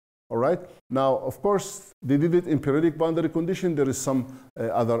result. All right. Now, of course, they did it in periodic boundary condition. There is some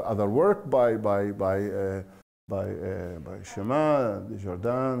other work by Chemin,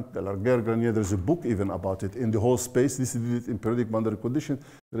 Desjardins, Galarguer, Granier. There's a book even about it in the whole space. This did it in periodic boundary condition.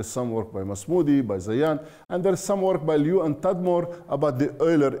 There is some work by Masmoudi, by Zayan, and there is some work by Liu and Tadmor about the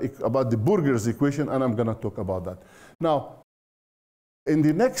Euler, about the Burger's equation, and I'm going to talk about that. Now, in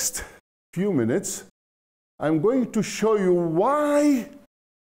the next few minutes, I'm going to show you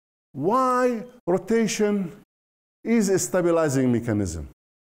why rotation is a stabilizing mechanism.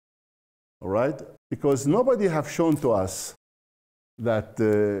 All right? Because nobody have shown to us that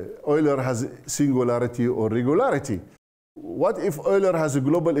Euler has singularity or regularity. What if Euler has a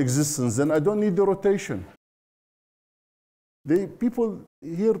global existence? Then I don't need the rotation. The people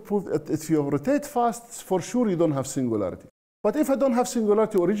here prove that if you rotate fast, for sure you don't have singularity. But if I don't have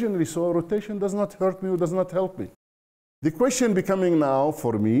singularity originally, so rotation does not hurt me or does not help me. The question becoming now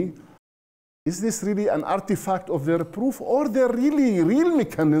for me, is this really an artifact of their proof or their really real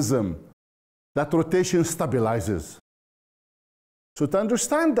mechanism that rotation stabilizes? So to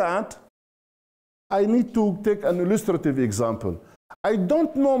understand that, I need to take an illustrative example. I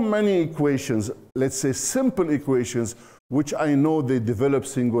don't know many equations, let's say simple equations, which I know they develop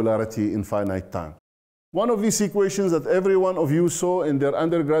singularity in finite time. One of these equations that every one of you saw in their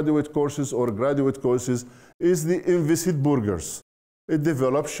undergraduate courses or graduate courses is the implicit Burgers. It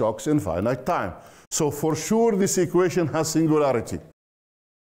develops shocks in finite time. So for sure this equation has singularity.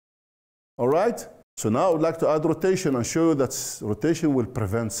 All right? So now I would like to add rotation and show you that rotation will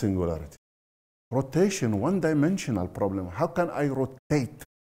prevent singularity. Rotation, one-dimensional problem. How can I rotate?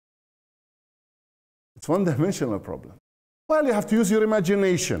 It's one-dimensional problem. Well, you have to use your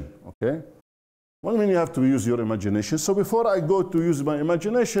imagination, okay? What do you mean you have to use your imagination? So before I go to use my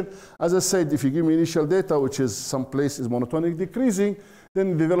imagination, as I said, if you give me initial data, which is some place is monotonic decreasing, then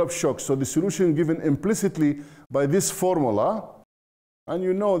you develop shocks. So the solution given implicitly by this formula, and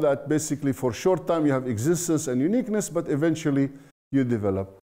you know that basically for short time you have existence and uniqueness, but eventually you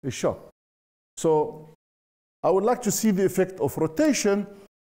develop a shock. So I would like to see the effect of rotation,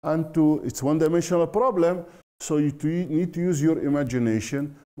 and it's one-dimensional problem, so you need to use your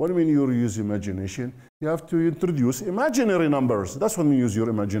imagination. What do you mean you use imagination? You have to introduce imaginary numbers. That's what you use your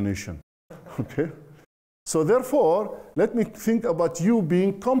imagination. Okay? So therefore, let me think about u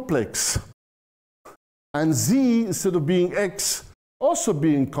being complex. And z, instead of being x, also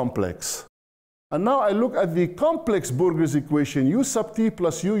being complex. And now I look at the complex Burgers equation, u sub t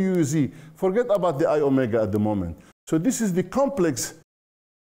plus u z. Forget about the I omega at the moment. So this is the complex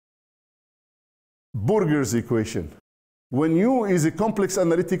Burger's equation. When u is a complex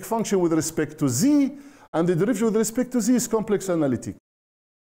analytic function with respect to z, and the derivative with respect to z is complex analytic.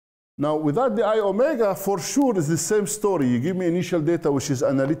 Now, without the I omega, for sure, it's the same story. You give me initial data, which is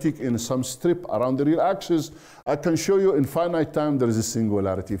analytic in some strip around the real axis. I can show you in finite time there is a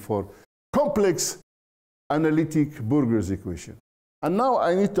singularity for complex analytic Burger's equation. And now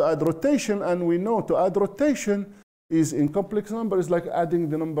I need to add rotation, and we know to add rotation is in complex number is like adding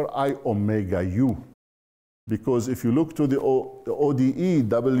the number I omega u. Because if you look to the ODE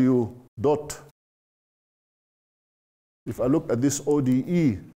W dot, if I look at this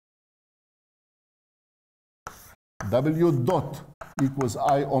ODE, W dot equals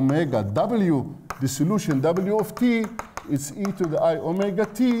I omega W, the solution W of t, it's e to the I omega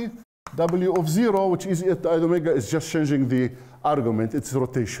t, W of 0, which is e to I omega, is just changing the argument, it's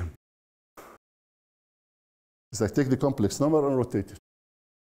rotation. It's like take the complex number and rotate it.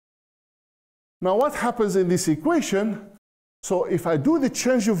 Now what happens in this equation? So if I do the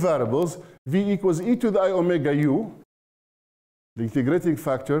change of variables, v equals e to the I omega u, the integrating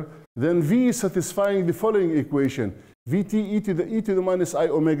factor, then v is satisfying the following equation, vt e to the minus I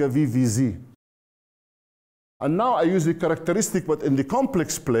omega v vz. And now I use the characteristic but in the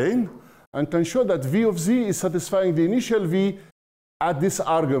complex plane and can show that v of z is satisfying the initial v at this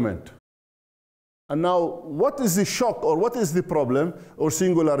argument. And now what is the shock or what is the problem or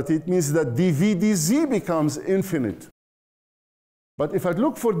singularity? It means that dv dz becomes infinite. But if I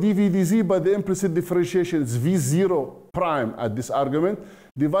look for dv dz by the implicit differentiation, it's v0 prime at this argument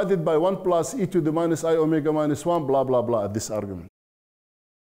divided by 1 plus e to the minus I omega minus 1 blah blah blah at this argument.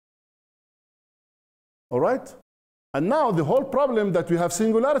 All right? And now the whole problem that we have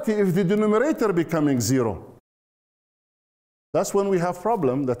singularity if the denominator becoming 0. That's when we have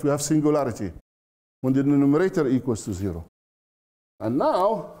problem that we have singularity, when the numerator equals to 0. And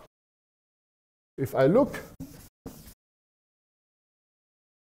now, if I look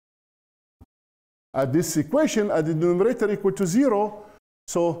at this equation at the numerator equal to 0,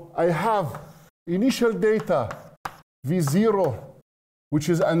 so I have initial data v0, which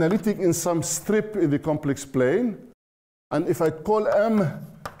is analytic in some strip in the complex plane. And if I call m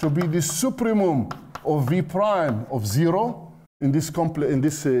to be the supremum of v prime of 0 in this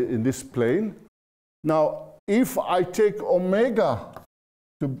plane. Now, if I take omega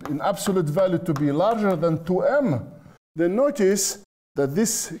in absolute value to be larger than 2m, then notice that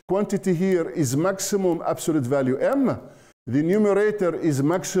this quantity here is maximum absolute value m. The numerator is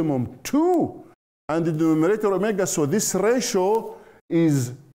maximum 2, and the denominator omega. So this ratio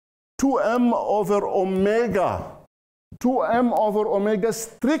is 2m over omega. 2m over omega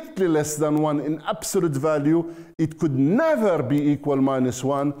strictly less than 1 in absolute value. It could never be equal minus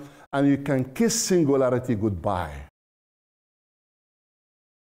 1, and you can kiss singularity goodbye.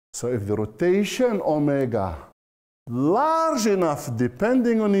 So if the rotation omega large enough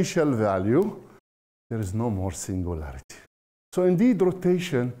depending on initial value, there is no more singularity. So indeed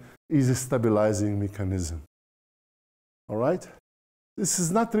rotation is a stabilizing mechanism. All right? This is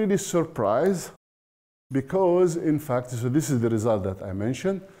not really a surprise because in fact, so this is the result that I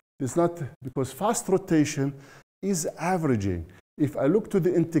mentioned. It's not because fast rotation is averaging. If I look to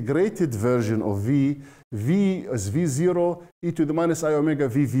the integrated version of v, v is v0 e to the minus I omega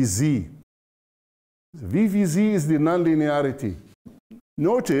v vz. V vz is the nonlinearity.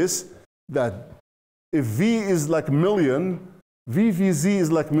 Notice that if v is like million, v vz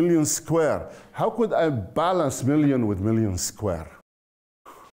is like million square. How could I balance million with million square?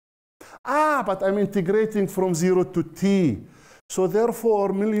 But I'm integrating from 0 to t. So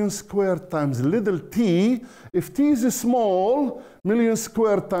therefore, million square times little t, if t is small, million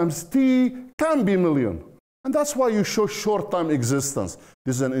square times t can be million. And that's why you show short-time existence.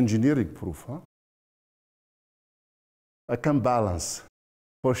 This is an engineering proof. Huh? I can balance.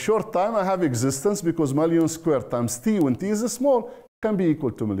 For short time, I have existence because million square times t, when t is small, can be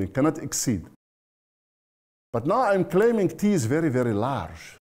equal to million, cannot exceed. But now I'm claiming t is very, very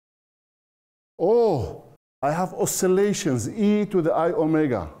large. Oh, I have oscillations, e to the I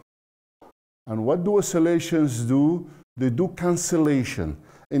omega. And what do oscillations do? They do cancellation.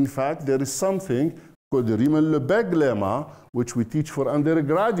 In fact, there is something called the Riemann-Lebesgue lemma, which we teach for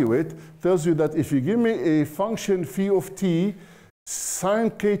undergraduate, tells you that if you give me a function phi of t,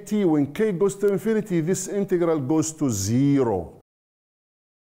 sine kt, when k goes to infinity, this integral goes to 0.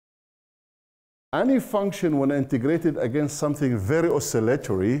 Any function when integrated against something very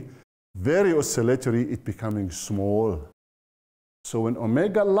oscillatory, it becoming small. So when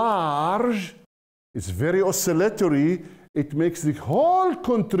omega large is very oscillatory, it makes the whole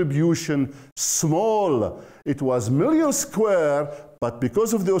contribution small. It was million square, but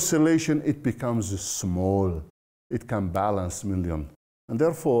because of the oscillation, it becomes small. It can balance million. And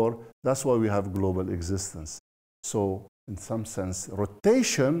therefore, that's why we have global existence. So, in some sense,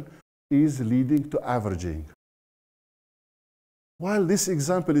 rotation is leading to averaging. While this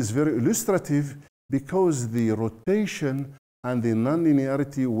example is very illustrative because the rotation and the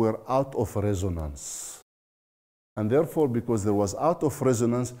nonlinearity were out of resonance. And therefore, because there was out of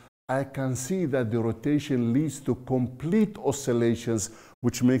resonance, I can see that the rotation leads to complete oscillations,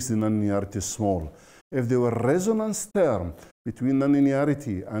 which makes the nonlinearity small. If there were resonance term between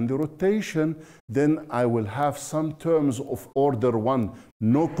nonlinearity and the rotation, then I will have some terms of order 1,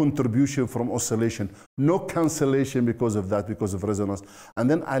 no contribution from oscillation, no cancellation because of that, because of resonance, and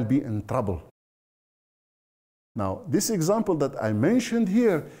then I'll be in trouble. Now, this example that I mentioned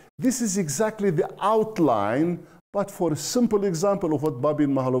here, this is exactly the outline, but for a simple example of what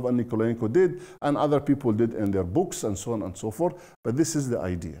Babin, Mahalov, and Nikolayenko did, and other people did in their books, and so on and so forth. But this is the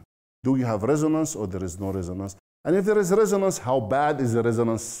idea. Do you have resonance or there is no resonance? And if there is resonance, how bad is the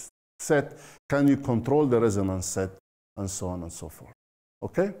resonance set? Can you control the resonance set? And so on and so forth.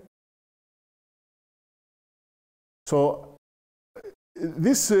 Okay? So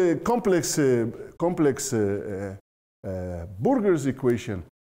this complex Burger's equation,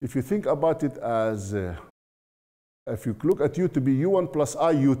 if you think about it as, if you look at U to be U1 plus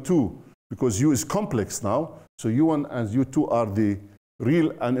I U2, because U is complex now, so U1 and U2 are the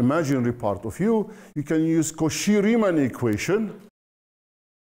real and imaginary part of U, you can use Cauchy-Riemann equation,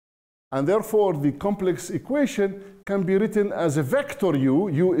 and therefore the complex equation can be written as a vector U.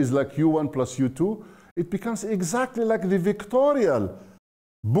 U is like U1 plus U2. It becomes exactly like the vectorial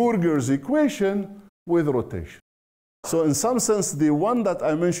Burger's equation with rotation. So in some sense, the one that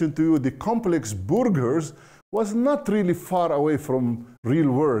I mentioned to you, the complex Burger's, was not really far away from real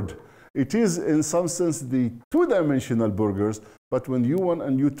world. It is, in some sense, the two-dimensional Burger's, but when U1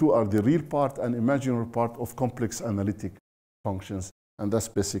 and U2 are the real part and imaginary part of complex analytic functions, and that's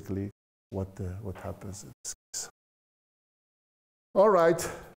basically what happens in this case. All right,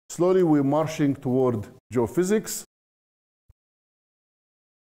 slowly we're marching toward geophysics.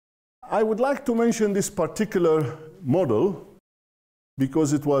 I would like to mention this particular model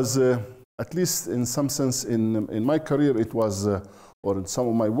because it was, at least in some sense, in my career, it was, or in some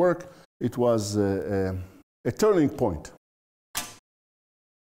of my work, it was a turning point.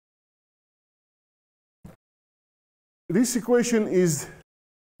 This equation is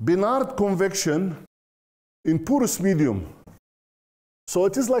Bénard convection in porous medium. So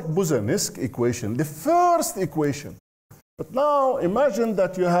it is like Boussinesq equation, the first equation. But now imagine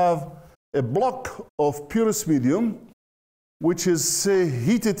that you have a block of porous medium, which is, say,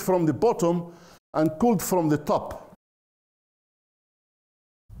 heated from the bottom and cooled from the top.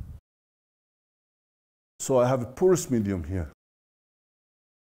 So I have a porous medium here.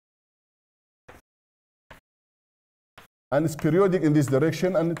 And it's periodic in this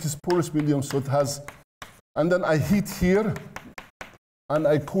direction, and it is porous medium, so it has, and then I heat here, and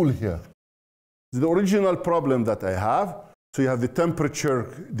I cool here. The original problem that I have, so you have the temperature,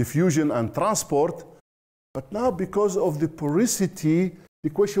 diffusion, and transport, but now because of the porosity, the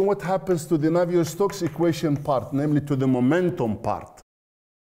question, what happens to the Navier-Stokes equation part, namely to the momentum part?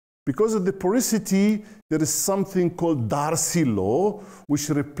 Because of the porosity, there is something called Darcy law, which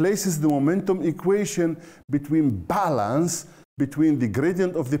replaces the momentum equation between balance between the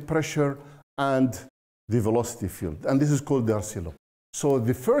gradient of the pressure and the velocity field. And this is called Darcy law. So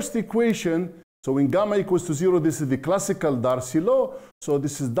the first equation, so when gamma equals to 0, this is the classical Darcy law. So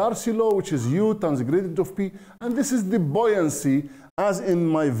this is Darcy law, which is U times the gradient of P. And this is the buoyancy, as in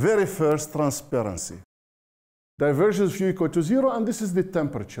my very first transparency. Divergence of U equal to 0, and this is the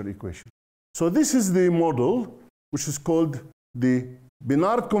temperature equation. So this is the model, which is called the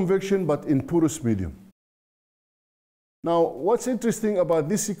Bénard convection, but in porous medium. Now, what's interesting about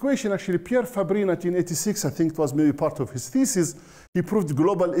this equation, actually, Pierre Fabry, 1986, I think it was maybe part of his thesis, he proved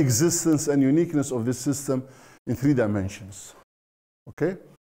global existence and uniqueness of this system in 3 dimensions. Okay?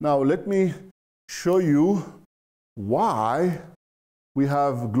 Now, let me show you why we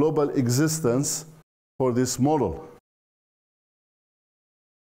have global existence for this model.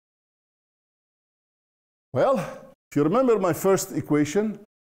 Well, if you remember my first equation,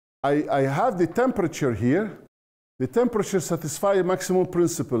 I have the temperature here. The temperature satisfies maximum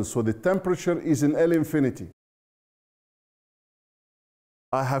principle, so the temperature is in L infinity.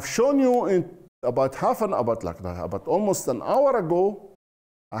 I have shown you in about almost an hour ago,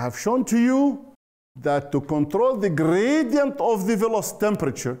 I have shown to you that to control the gradient of the velocity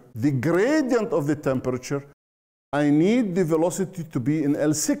temperature, the gradient of the temperature, I need the velocity to be in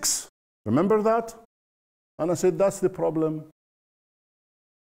L6. Remember that? And I said, that's the problem.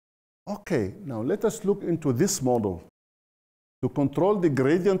 Okay, now let us look into this model. To control the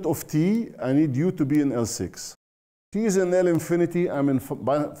gradient of t, I need u to be in L6. T is in L infinity, I'm in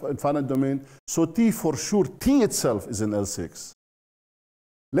finite domain, so t for sure, t itself is in L6.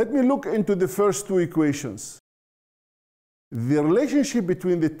 Let me look into the first two equations. The relationship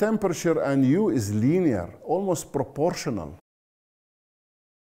between the temperature and u is linear, almost proportional.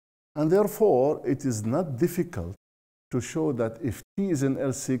 And therefore, it is not difficult to show that if t is in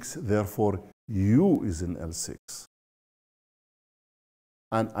L6, therefore u is in L6.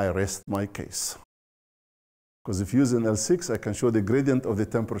 And I rest my case. Because if u is in L6, I can show the gradient of the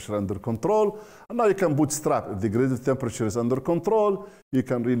temperature under control. And now you can bootstrap. If the gradient of temperature is under control, you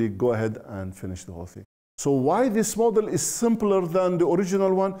can really go ahead and finish the whole thing. So why this model is simpler than the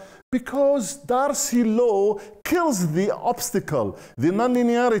original one? Because Darcy law kills the obstacle, the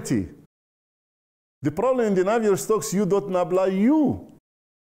nonlinearity. The problem in the Navier-Stokes, u dot nabla u.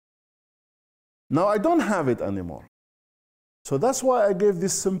 Now I don't have it anymore. So that's why I gave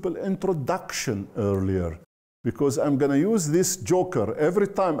this simple introduction earlier. Because I'm going to use this joker. Every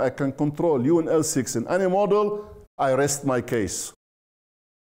time I can control u in L6 in any model, I rest my case.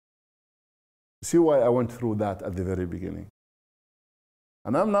 See why I went through that at the very beginning.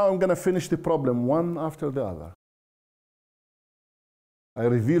 And now I'm going to finish the problem one after the other. I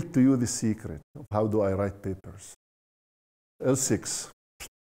revealed to you the secret of how do I write papers. L6.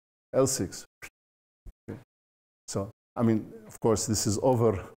 L6. Okay. So, I mean, of course, this is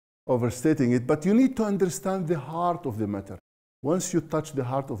overstating it, but you need to understand the heart of the matter. Once you touch the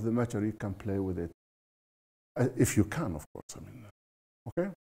heart of the matter, you can play with it. If you can, of course. I mean, okay?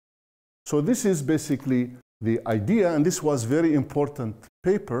 So this is basically the idea, and this was very important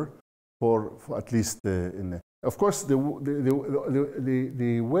paper for at least of course, the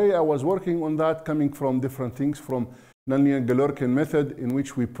way I was working on that, coming from different things, from nonlinear Galerkin method, in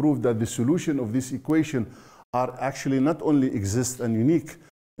which we proved that the solution of this equation are actually not only exist and unique,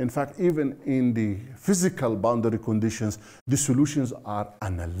 in fact, even in the physical boundary conditions, the solutions are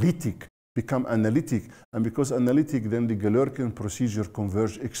analytic, become analytic. And because analytic, then the Galerkin procedure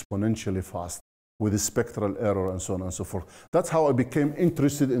converge exponentially fast with the spectral error and so on and so forth. That's how I became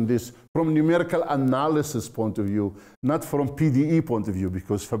interested in this from numerical analysis point of view, not from PDE point of view,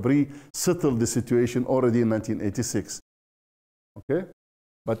 because Fabry settled the situation already in 1986. Okay?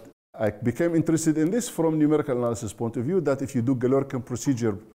 But I became interested in this from numerical analysis point of view, that if you do Galerkin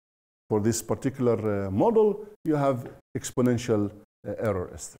procedure for this particular model, you have exponential error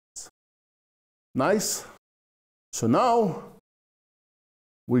estimates. Nice. So now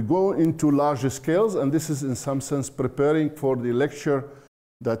we go into larger scales, and this is in some sense preparing for the lecture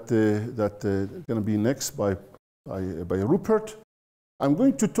that going to be next by Rupert. I'm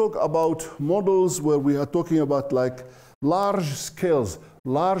going to talk about models where we are talking about like large scales,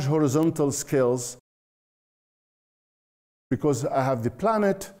 large horizontal scales, because I have the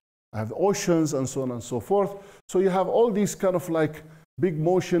planet, I have oceans, and so on and so forth. So you have all these kind of like big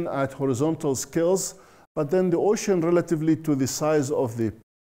motion at horizontal scales, but then the ocean relatively to the size of the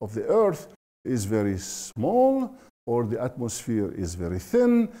Earth is very small, or the atmosphere is very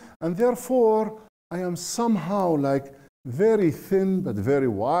thin, and therefore I am somehow like very thin but very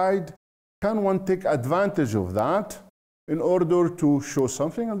wide. Can one take advantage of that in order to show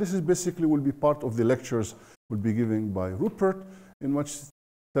something? And this is basically will be part of the lectures will be given by Rupert, in which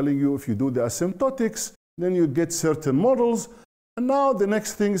telling you if you do the asymptotics, then you get certain models. And now the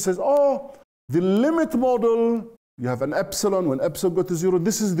next thing says, oh, the limit model, you have an epsilon, when epsilon goes to 0,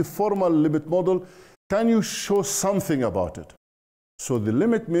 this is the formal limit model. Can you show something about it? So the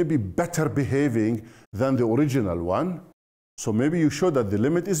limit may be better behaving than the original one. So maybe you show that the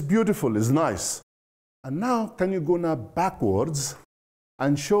limit is beautiful, is nice. And now, can you go now backwards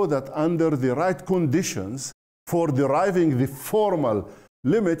and show that under the right conditions for deriving the formal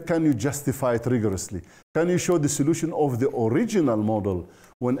limit, can you justify it rigorously? Can you show the solution of the original model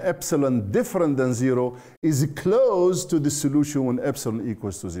when epsilon different than 0 is close to the solution when epsilon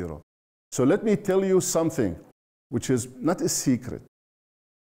equals to 0? So let me tell you something which is not a secret,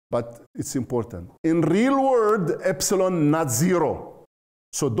 but it's important. In real world, epsilon not 0.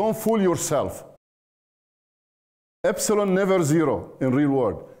 So don't fool yourself. Epsilon never 0 in real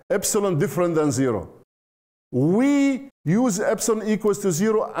world. Epsilon different than 0. We use epsilon equals to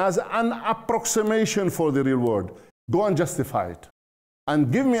 0 as an approximation for the real world. Go and justify it.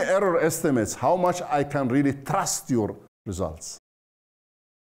 And give me error estimates, how much I can really trust your results.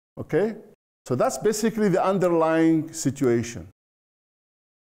 Okay? So that's basically the underlying situation.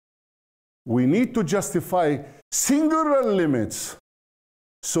 We need to justify singular limits.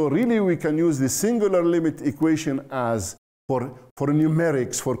 So really we can use the singular limit equation as for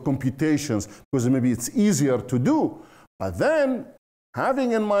numerics, for computations, because maybe it's easier to do. But then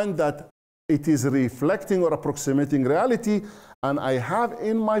having in mind that it is reflecting or approximating reality, and I have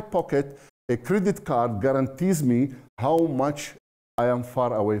in my pocket a credit card guarantees me how much I am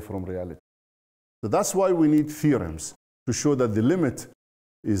far away from reality. So that's why we need theorems to show that the limit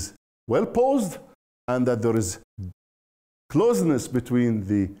is well posed and that there is closeness between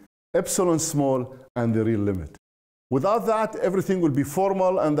the epsilon small and the real limit. Without that, everything will be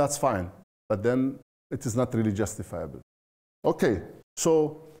formal, and that's fine. But then it is not really justifiable. Okay,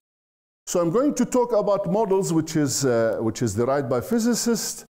 so I'm going to talk about models which is derived by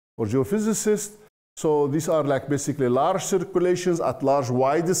physicists or geophysicists. So these are like basically large circulations at large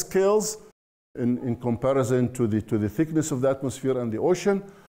wide scales in comparison to the thickness of the atmosphere and the ocean.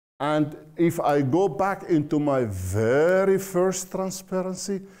 And if I go back into my very first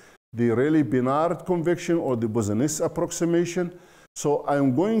transparency, the Rayleigh-Bénard convection or the Boussinesq approximation, so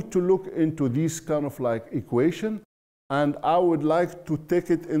I'm going to look into this kind of like equation, and I would like to take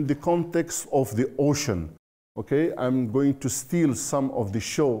it in the context of the ocean. Okay, I'm going to steal some of the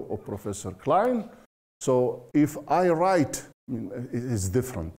show of Professor Klein. So if I write, I mean, it's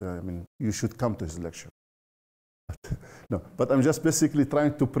different. I mean, you should come to his lecture. No, but I'm just basically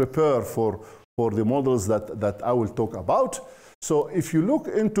trying to prepare for the models that I will talk about. So if you look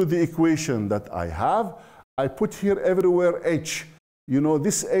into the equation that I have, I put here everywhere H. You know,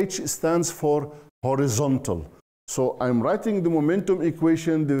 this H stands for horizontal. So I'm writing the momentum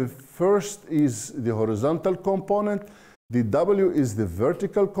equation. The first is the horizontal component. The W is the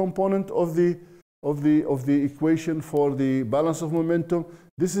vertical component of the equation for the balance of momentum.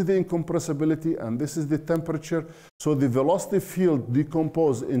 This is the incompressibility, and this is the temperature. So the velocity field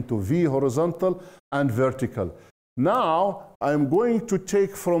decomposes into V horizontal and vertical. Now I'm going to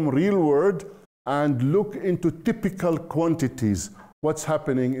take from real world and look into typical quantities, what's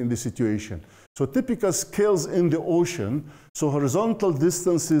happening in the situation. So typical scales in the ocean, so horizontal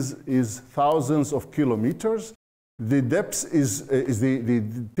distances is thousands of kilometers. The depth is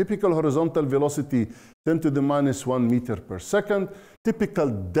the typical horizontal velocity 10 to the minus 1 meter per second. Typical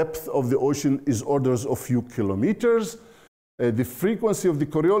depth of the ocean is orders of few kilometers. The frequency of the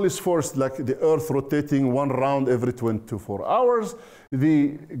Coriolis force, like the Earth rotating one round every 24 hours.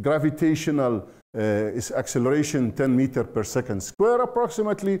 The gravitational is acceleration 10 meters per second square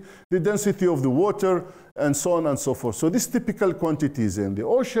approximately. The density of the water, and so on and so forth. So these typical quantities in the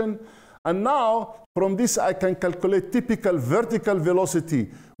ocean. And now, from this, I can calculate typical vertical velocity,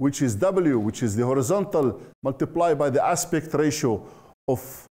 which is W, which is the horizontal multiplied by the aspect ratio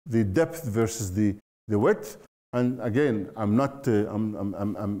of the depth versus the width. And again, I'm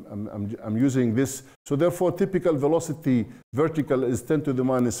using this. So therefore, typical velocity vertical is 10 to the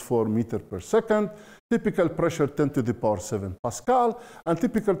minus 4 meters per second. Typical pressure 10 to the power 7 Pascal. And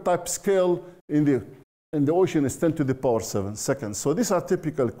typical type scale in the ocean is 10 to the power 7 seconds. So these are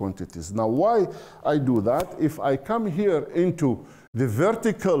typical quantities. Now, why I do that? If I come here into the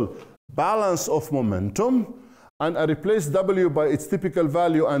vertical balance of momentum, and I replace W by its typical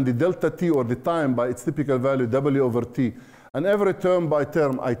value and the delta T or the time by its typical value W over T, and every term by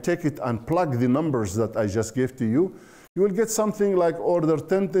term I take it and plug the numbers that I just gave to you, you will get something like order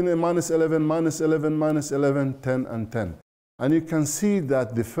 10 to the minus 11, minus 11, minus 11, 10, and 10. And you can see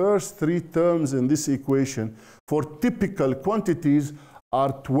that the first three terms in this equation for typical quantities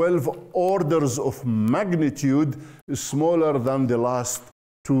are 12 orders of magnitude smaller than the last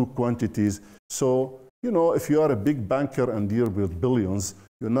two quantities. So, you know, if you are a big banker and deal with billions,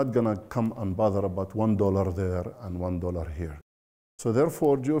 you're not going to come and bother about $1 there and $1 here. So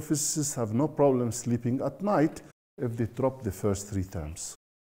therefore, geophysicists have no problem sleeping at night if they drop the first three terms.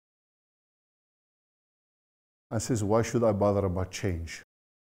 And says, why should I bother about change?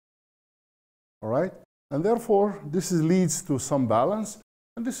 All right? And therefore, this leads to some balance.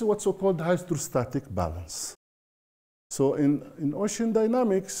 And this is what's so-called hydrostatic balance. So in ocean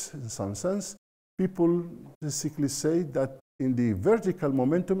dynamics, in some sense, people basically say that in the vertical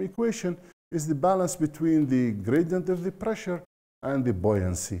momentum equation is the balance between the gradient of the pressure and the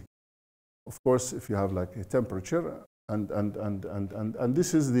buoyancy. Of course, if you have like a temperature, and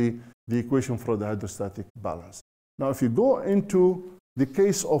this is the equation for the hydrostatic balance. Now, if you go into the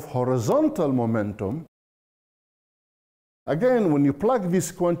case of horizontal momentum, again, when you plug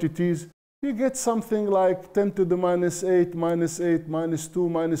these quantities, you get something like 10 to the minus 8, minus 8, minus 2,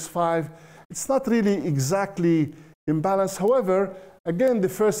 minus 5. It's not really exactly in balance. However, again, the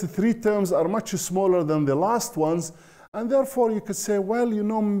first three terms are much smaller than the last ones. And therefore, you could say, well, you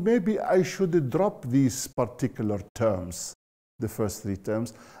know, maybe I should drop these particular terms, the first three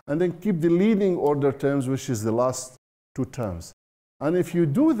terms, and then keep the leading order terms, which is the last two terms. And if you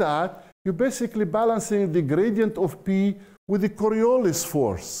do that, you're basically balancing the gradient of P with the Coriolis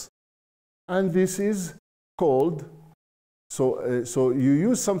force. And this is called, so you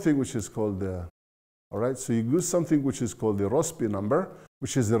use something which is called all right, so you use something which is called the Rossby number,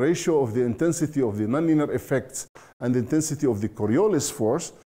 which is the ratio of the intensity of the nonlinear effects and the intensity of the Coriolis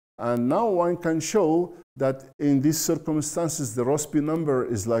force. And now one can show that in these circumstances, the Rossby number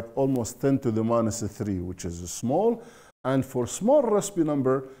is like almost 10 to the minus 3, which is small. And for small Rossby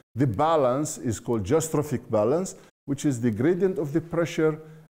number, the balance is called geostrophic balance, which is the gradient of the pressure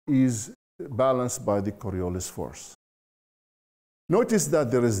is balanced by the Coriolis force. Notice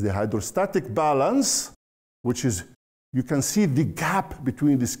that there is the hydrostatic balance, which is, you can see the gap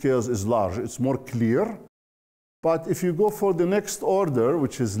between the scales is large. It's more clear. But if you go for the next order,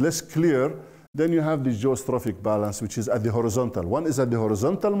 which is less clear, then you have the geostrophic balance, which is at the horizontal. One is at the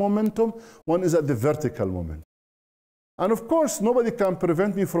horizontal momentum, one is at the vertical momentum. And of course, nobody can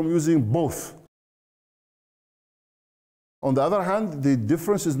prevent me from using both. On the other hand, the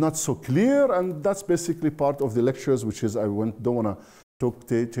difference is not so clear, and that's basically part of the lectures, which is don't want to talk,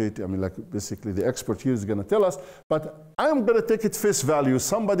 I mean, like basically the expert here is going to tell us, but I'm going to take it face value.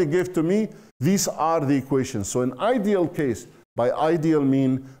 Somebody gave to me, these are the equations. So in ideal case, by ideal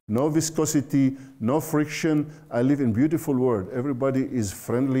mean, no viscosity, no friction. I live in beautiful world. Everybody is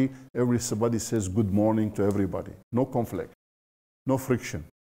friendly. Everybody says good morning to everybody. No conflict, no friction.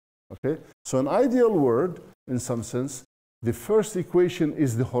 Okay? So an ideal world, in some sense, the first equation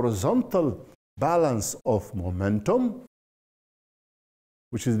is the horizontal balance of momentum,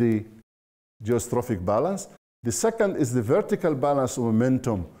 which is the geostrophic balance. The second is the vertical balance of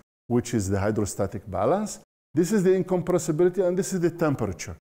momentum, which is the hydrostatic balance. This is the incompressibility, and this is the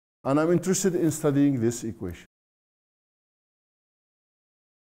temperature. And I'm interested in studying this equation.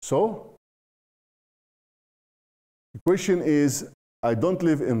 So, equation is, I don't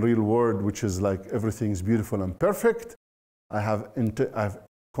live in real world, which is like everything is beautiful and perfect. I have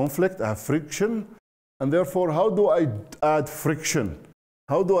conflict, I have friction, and therefore, how do I add friction?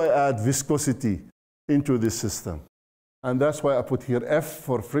 How do I add viscosity into this system? And that's why I put here F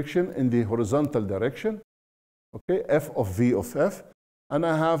for friction in the horizontal direction, okay, F of V of F, and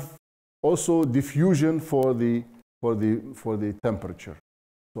I have also diffusion for the temperature.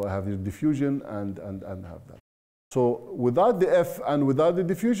 So I have the diffusion and have that. So without the F and without the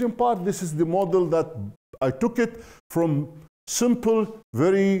diffusion part, this is the model that I took it from simple,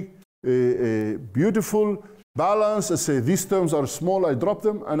 very beautiful balance. I say these terms are small, I drop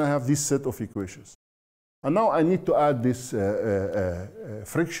them, and I have this set of equations. And now I need to add this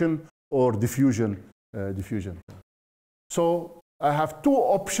friction or diffusion. So I have two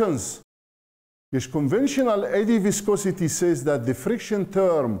options. This conventional eddy viscosity says that the friction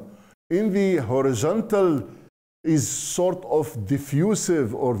term in the horizontal is sort of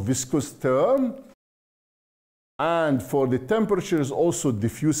diffusive or viscous term, and for the temperature is also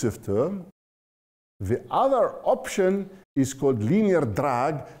diffusive term. The other option is called linear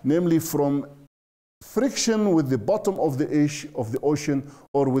drag, namely from friction with the bottom of the ocean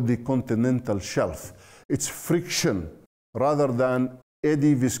or with the continental shelf. It's friction rather than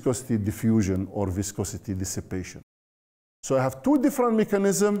eddy viscosity diffusion or viscosity dissipation. So I have two different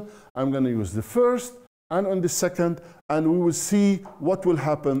mechanisms. I'm going to use the first and on the second, and we will see what will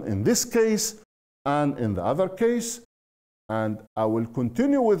happen in this case and in the other case. And I will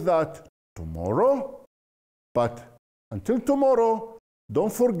continue with that tomorrow. But until tomorrow,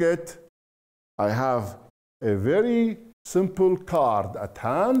 don't forget, I have a very simple card at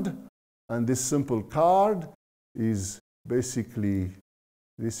hand. And this simple card is basically,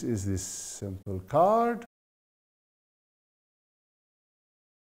 this is this simple card.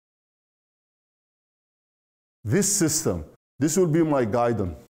 This system, this will be my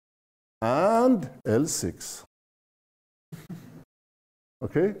guidance, and L6.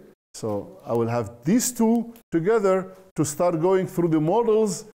 Okay, so I will have these two together to start going through the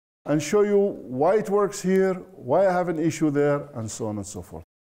models and show you why it works here, why I have an issue there, and so on and so forth.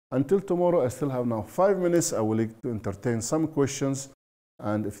 Until tomorrow, I still have now 5 minutes. I will like to entertain some questions,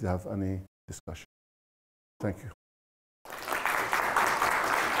 and if you have any discussion. Thank you.